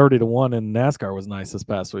hitting this 30-1 in NASCAR was nice this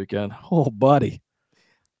past weekend. Oh, buddy.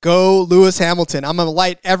 Go Lewis Hamilton. I'm going to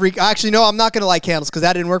light actually, no, I'm not going to light candles because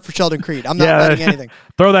that didn't work for Sheldon Creed. I'm not lighting anything.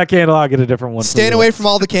 Throw that candle out, get a different one. Staying away from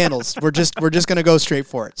all the candles. We're just going to go straight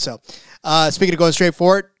for it. So speaking of going straight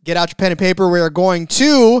for it, get out your pen and paper. We are going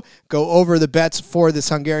to go over the bets for this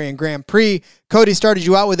Hungarian Grand Prix. Cody started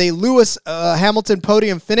you out with a Lewis Hamilton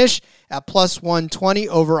podium finish at +120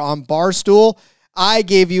 over on Barstool. I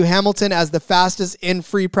gave you Hamilton as the fastest in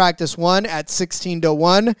free practice one at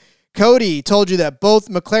 16-1. Cody told you that both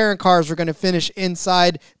McLaren cars were going to finish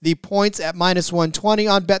inside the points at -120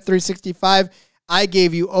 on Bet365. I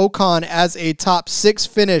gave you Ocon as a top 6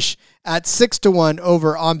 finish at 6-1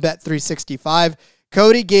 over on Bet365.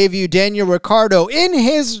 Cody gave you Daniel Ricciardo in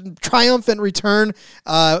his triumphant return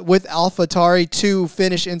with AlphaTauri to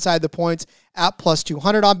finish inside the points at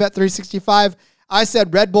 +200 on Bet365. I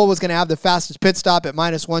said Red Bull was going to have the fastest pit stop at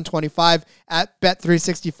 -125 at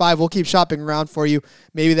Bet365. We'll keep shopping around for you.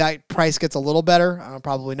 Maybe that price gets a little better.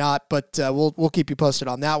 Probably not, but we'll keep you posted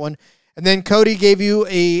on that one. And then Cody gave you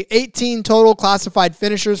 18 total classified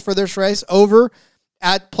finishers for this race over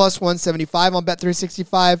at +175 on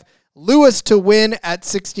Bet365. Lewis to win at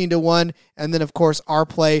 16-1. And then, of course, our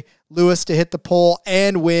play, Lewis to hit the pole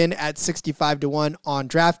and win at 65-1 on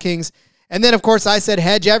DraftKings. And then, of course, I said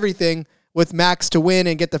hedge everything with Max to win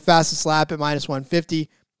and get the fastest lap at -150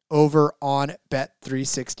 over on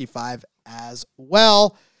Bet365 as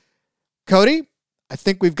well. Cody, I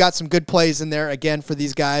think we've got some good plays in there again for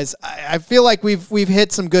these guys. I feel like we've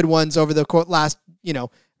hit some good ones over the last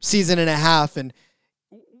season and a half, and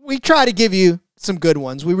we try to give you some good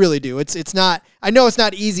ones. We really do. It's not. I know it's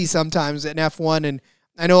not easy sometimes in F1, and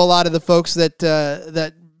I know a lot of the folks that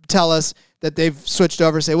tell us that they've switched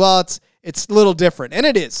over say, well, it's a little different, and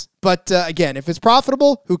it is. But again, if it's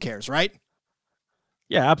profitable, who cares, right?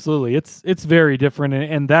 Yeah, absolutely. It's very different,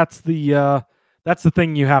 and that's the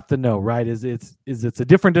thing you have to know, right? Is it's a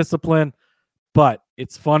different discipline, but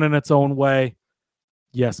it's fun in its own way.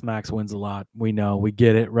 Yes, Max wins a lot. We know, we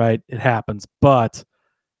get it, right? It happens, but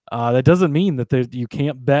that doesn't mean that you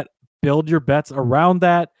can't build your bets around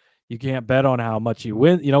that. You can't bet on how much you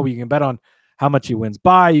win. You can bet on how much he wins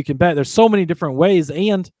by. You can bet. There's so many different ways,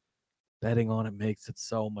 and betting on it makes it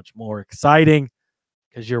so much more exciting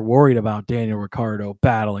because you're worried about Daniel Ricciardo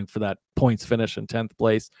battling for that points finish in 10th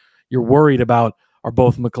place. You're worried about, are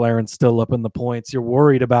both McLaren still up in the points? You're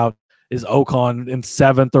worried about, is Ocon in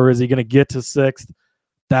 7th or is he going to get to 6th?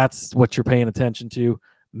 That's what you're paying attention to.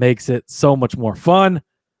 Makes it so much more fun.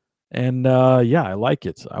 And yeah, I like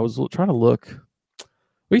it. I was trying to look. What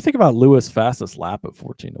do you think about Lewis' fastest lap at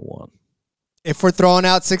 14-1? If we're throwing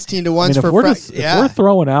out 16-1s if we're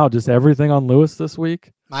throwing out just everything on Lewis this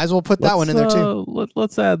week, might as well put that one in there too.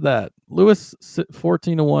 Let's add that. Lewis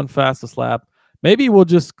 14-1 fastest lap. Maybe we'll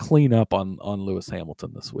just clean up on Lewis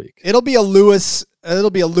Hamilton this week. It'll be a Lewis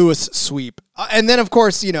sweep. And then of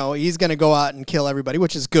course, he's going to go out and kill everybody,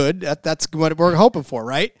 which is good. That's what we're hoping for,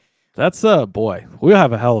 right? That's boy, we'll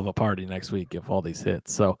have a hell of a party next week if all these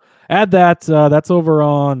hits. So add that. That's over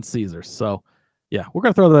on Caesars. So yeah, we're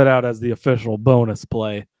going to throw that out as the official bonus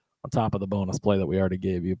play on top of the bonus play that we already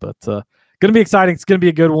gave you. But going to be exciting. It's going to be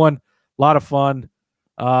a good one. A lot of fun.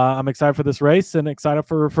 I'm excited for this race and excited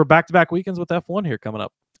for back-to-back weekends with F1 here coming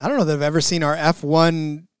up. I don't know that I've ever seen our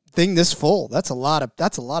F1 thing this full. That's a lot of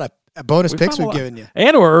bonus picks we've given you.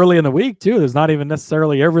 And we're early in the week, too. There's not even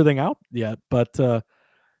necessarily everything out yet. But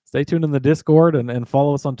stay tuned in the Discord and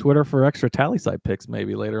follow us on Twitter for extra tally site picks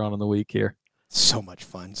maybe later on in the week here. So much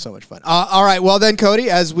fun. All right. Well then, Cody,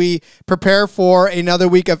 as we prepare for another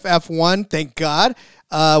week of F1, thank God,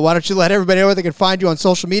 why don't you let everybody know where they can find you on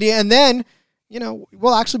social media? And then,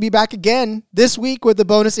 we'll actually be back again this week with the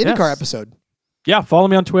bonus IndyCar episode. Yeah. Follow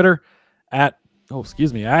me on Twitter at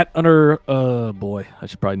excuse me, at boy, I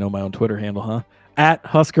should probably know my own Twitter handle, huh? At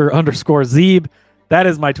Husker_Zeeb. That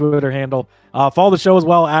is my Twitter handle. Follow the show as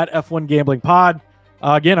well at F1 Gambling Pod.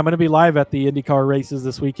 Again, I'm going to be live at the IndyCar races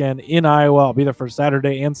this weekend in Iowa. I'll be there for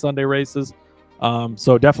Saturday and Sunday races.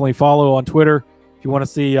 So definitely follow on Twitter. If you want to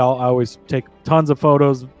see, I always take tons of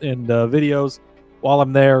photos and videos while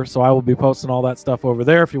I'm there. So I will be posting all that stuff over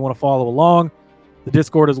there. If you want to follow along, the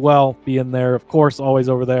Discord as well, be in there, of course, always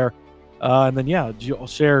over there. And then, yeah, I'll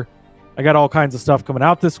share. I got all kinds of stuff coming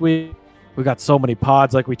out this week. We've got so many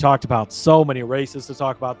pods, like we talked about, so many races to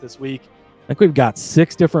talk about this week. I think we've got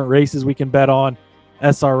 6 different races we can bet on.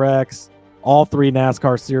 SRX, all 3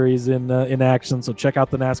 NASCAR series in action. So check out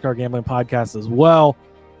the NASCAR Gambling Podcast as well.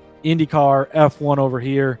 IndyCar, F1 over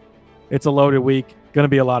here. It's a loaded week. Going to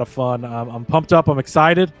be a lot of fun. I'm pumped up. I'm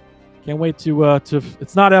excited. Can't wait to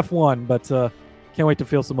it's not F1, but can't wait to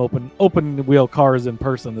feel some open wheel cars in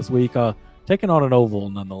person this week. Taking on an oval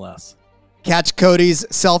nonetheless. Catch Cody's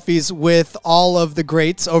selfies with all of the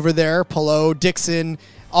greats over there, Pelot, Dixon,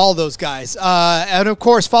 all those guys. And, of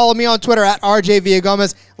course, follow me on Twitter at RJ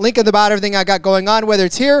Villagomez. Link in the bio, everything I got going on, whether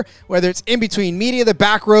it's here, whether it's in between media. The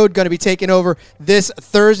back road going to be taking over this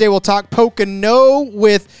Thursday. We'll talk Pocono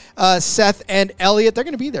with Seth and Elliot. They're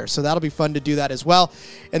going to be there, so that'll be fun to do that as well.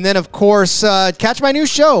 And then, of course, catch my new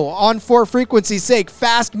show on For Frequency's Sake,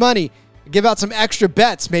 Fast Money. Give out some extra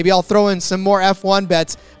bets. Maybe I'll throw in some more F1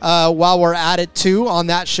 bets while we're at it, too, on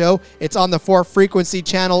that show. It's on the 4 Frequency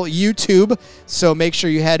channel YouTube, so make sure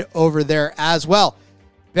you head over there as well.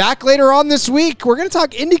 Back later on this week, we're going to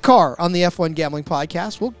talk IndyCar on the F1 Gambling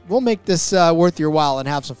Podcast. We'll make this worth your while and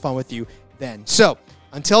have some fun with you then. So,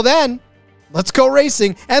 until then, let's go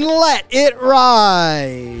racing and let it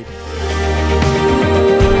ride.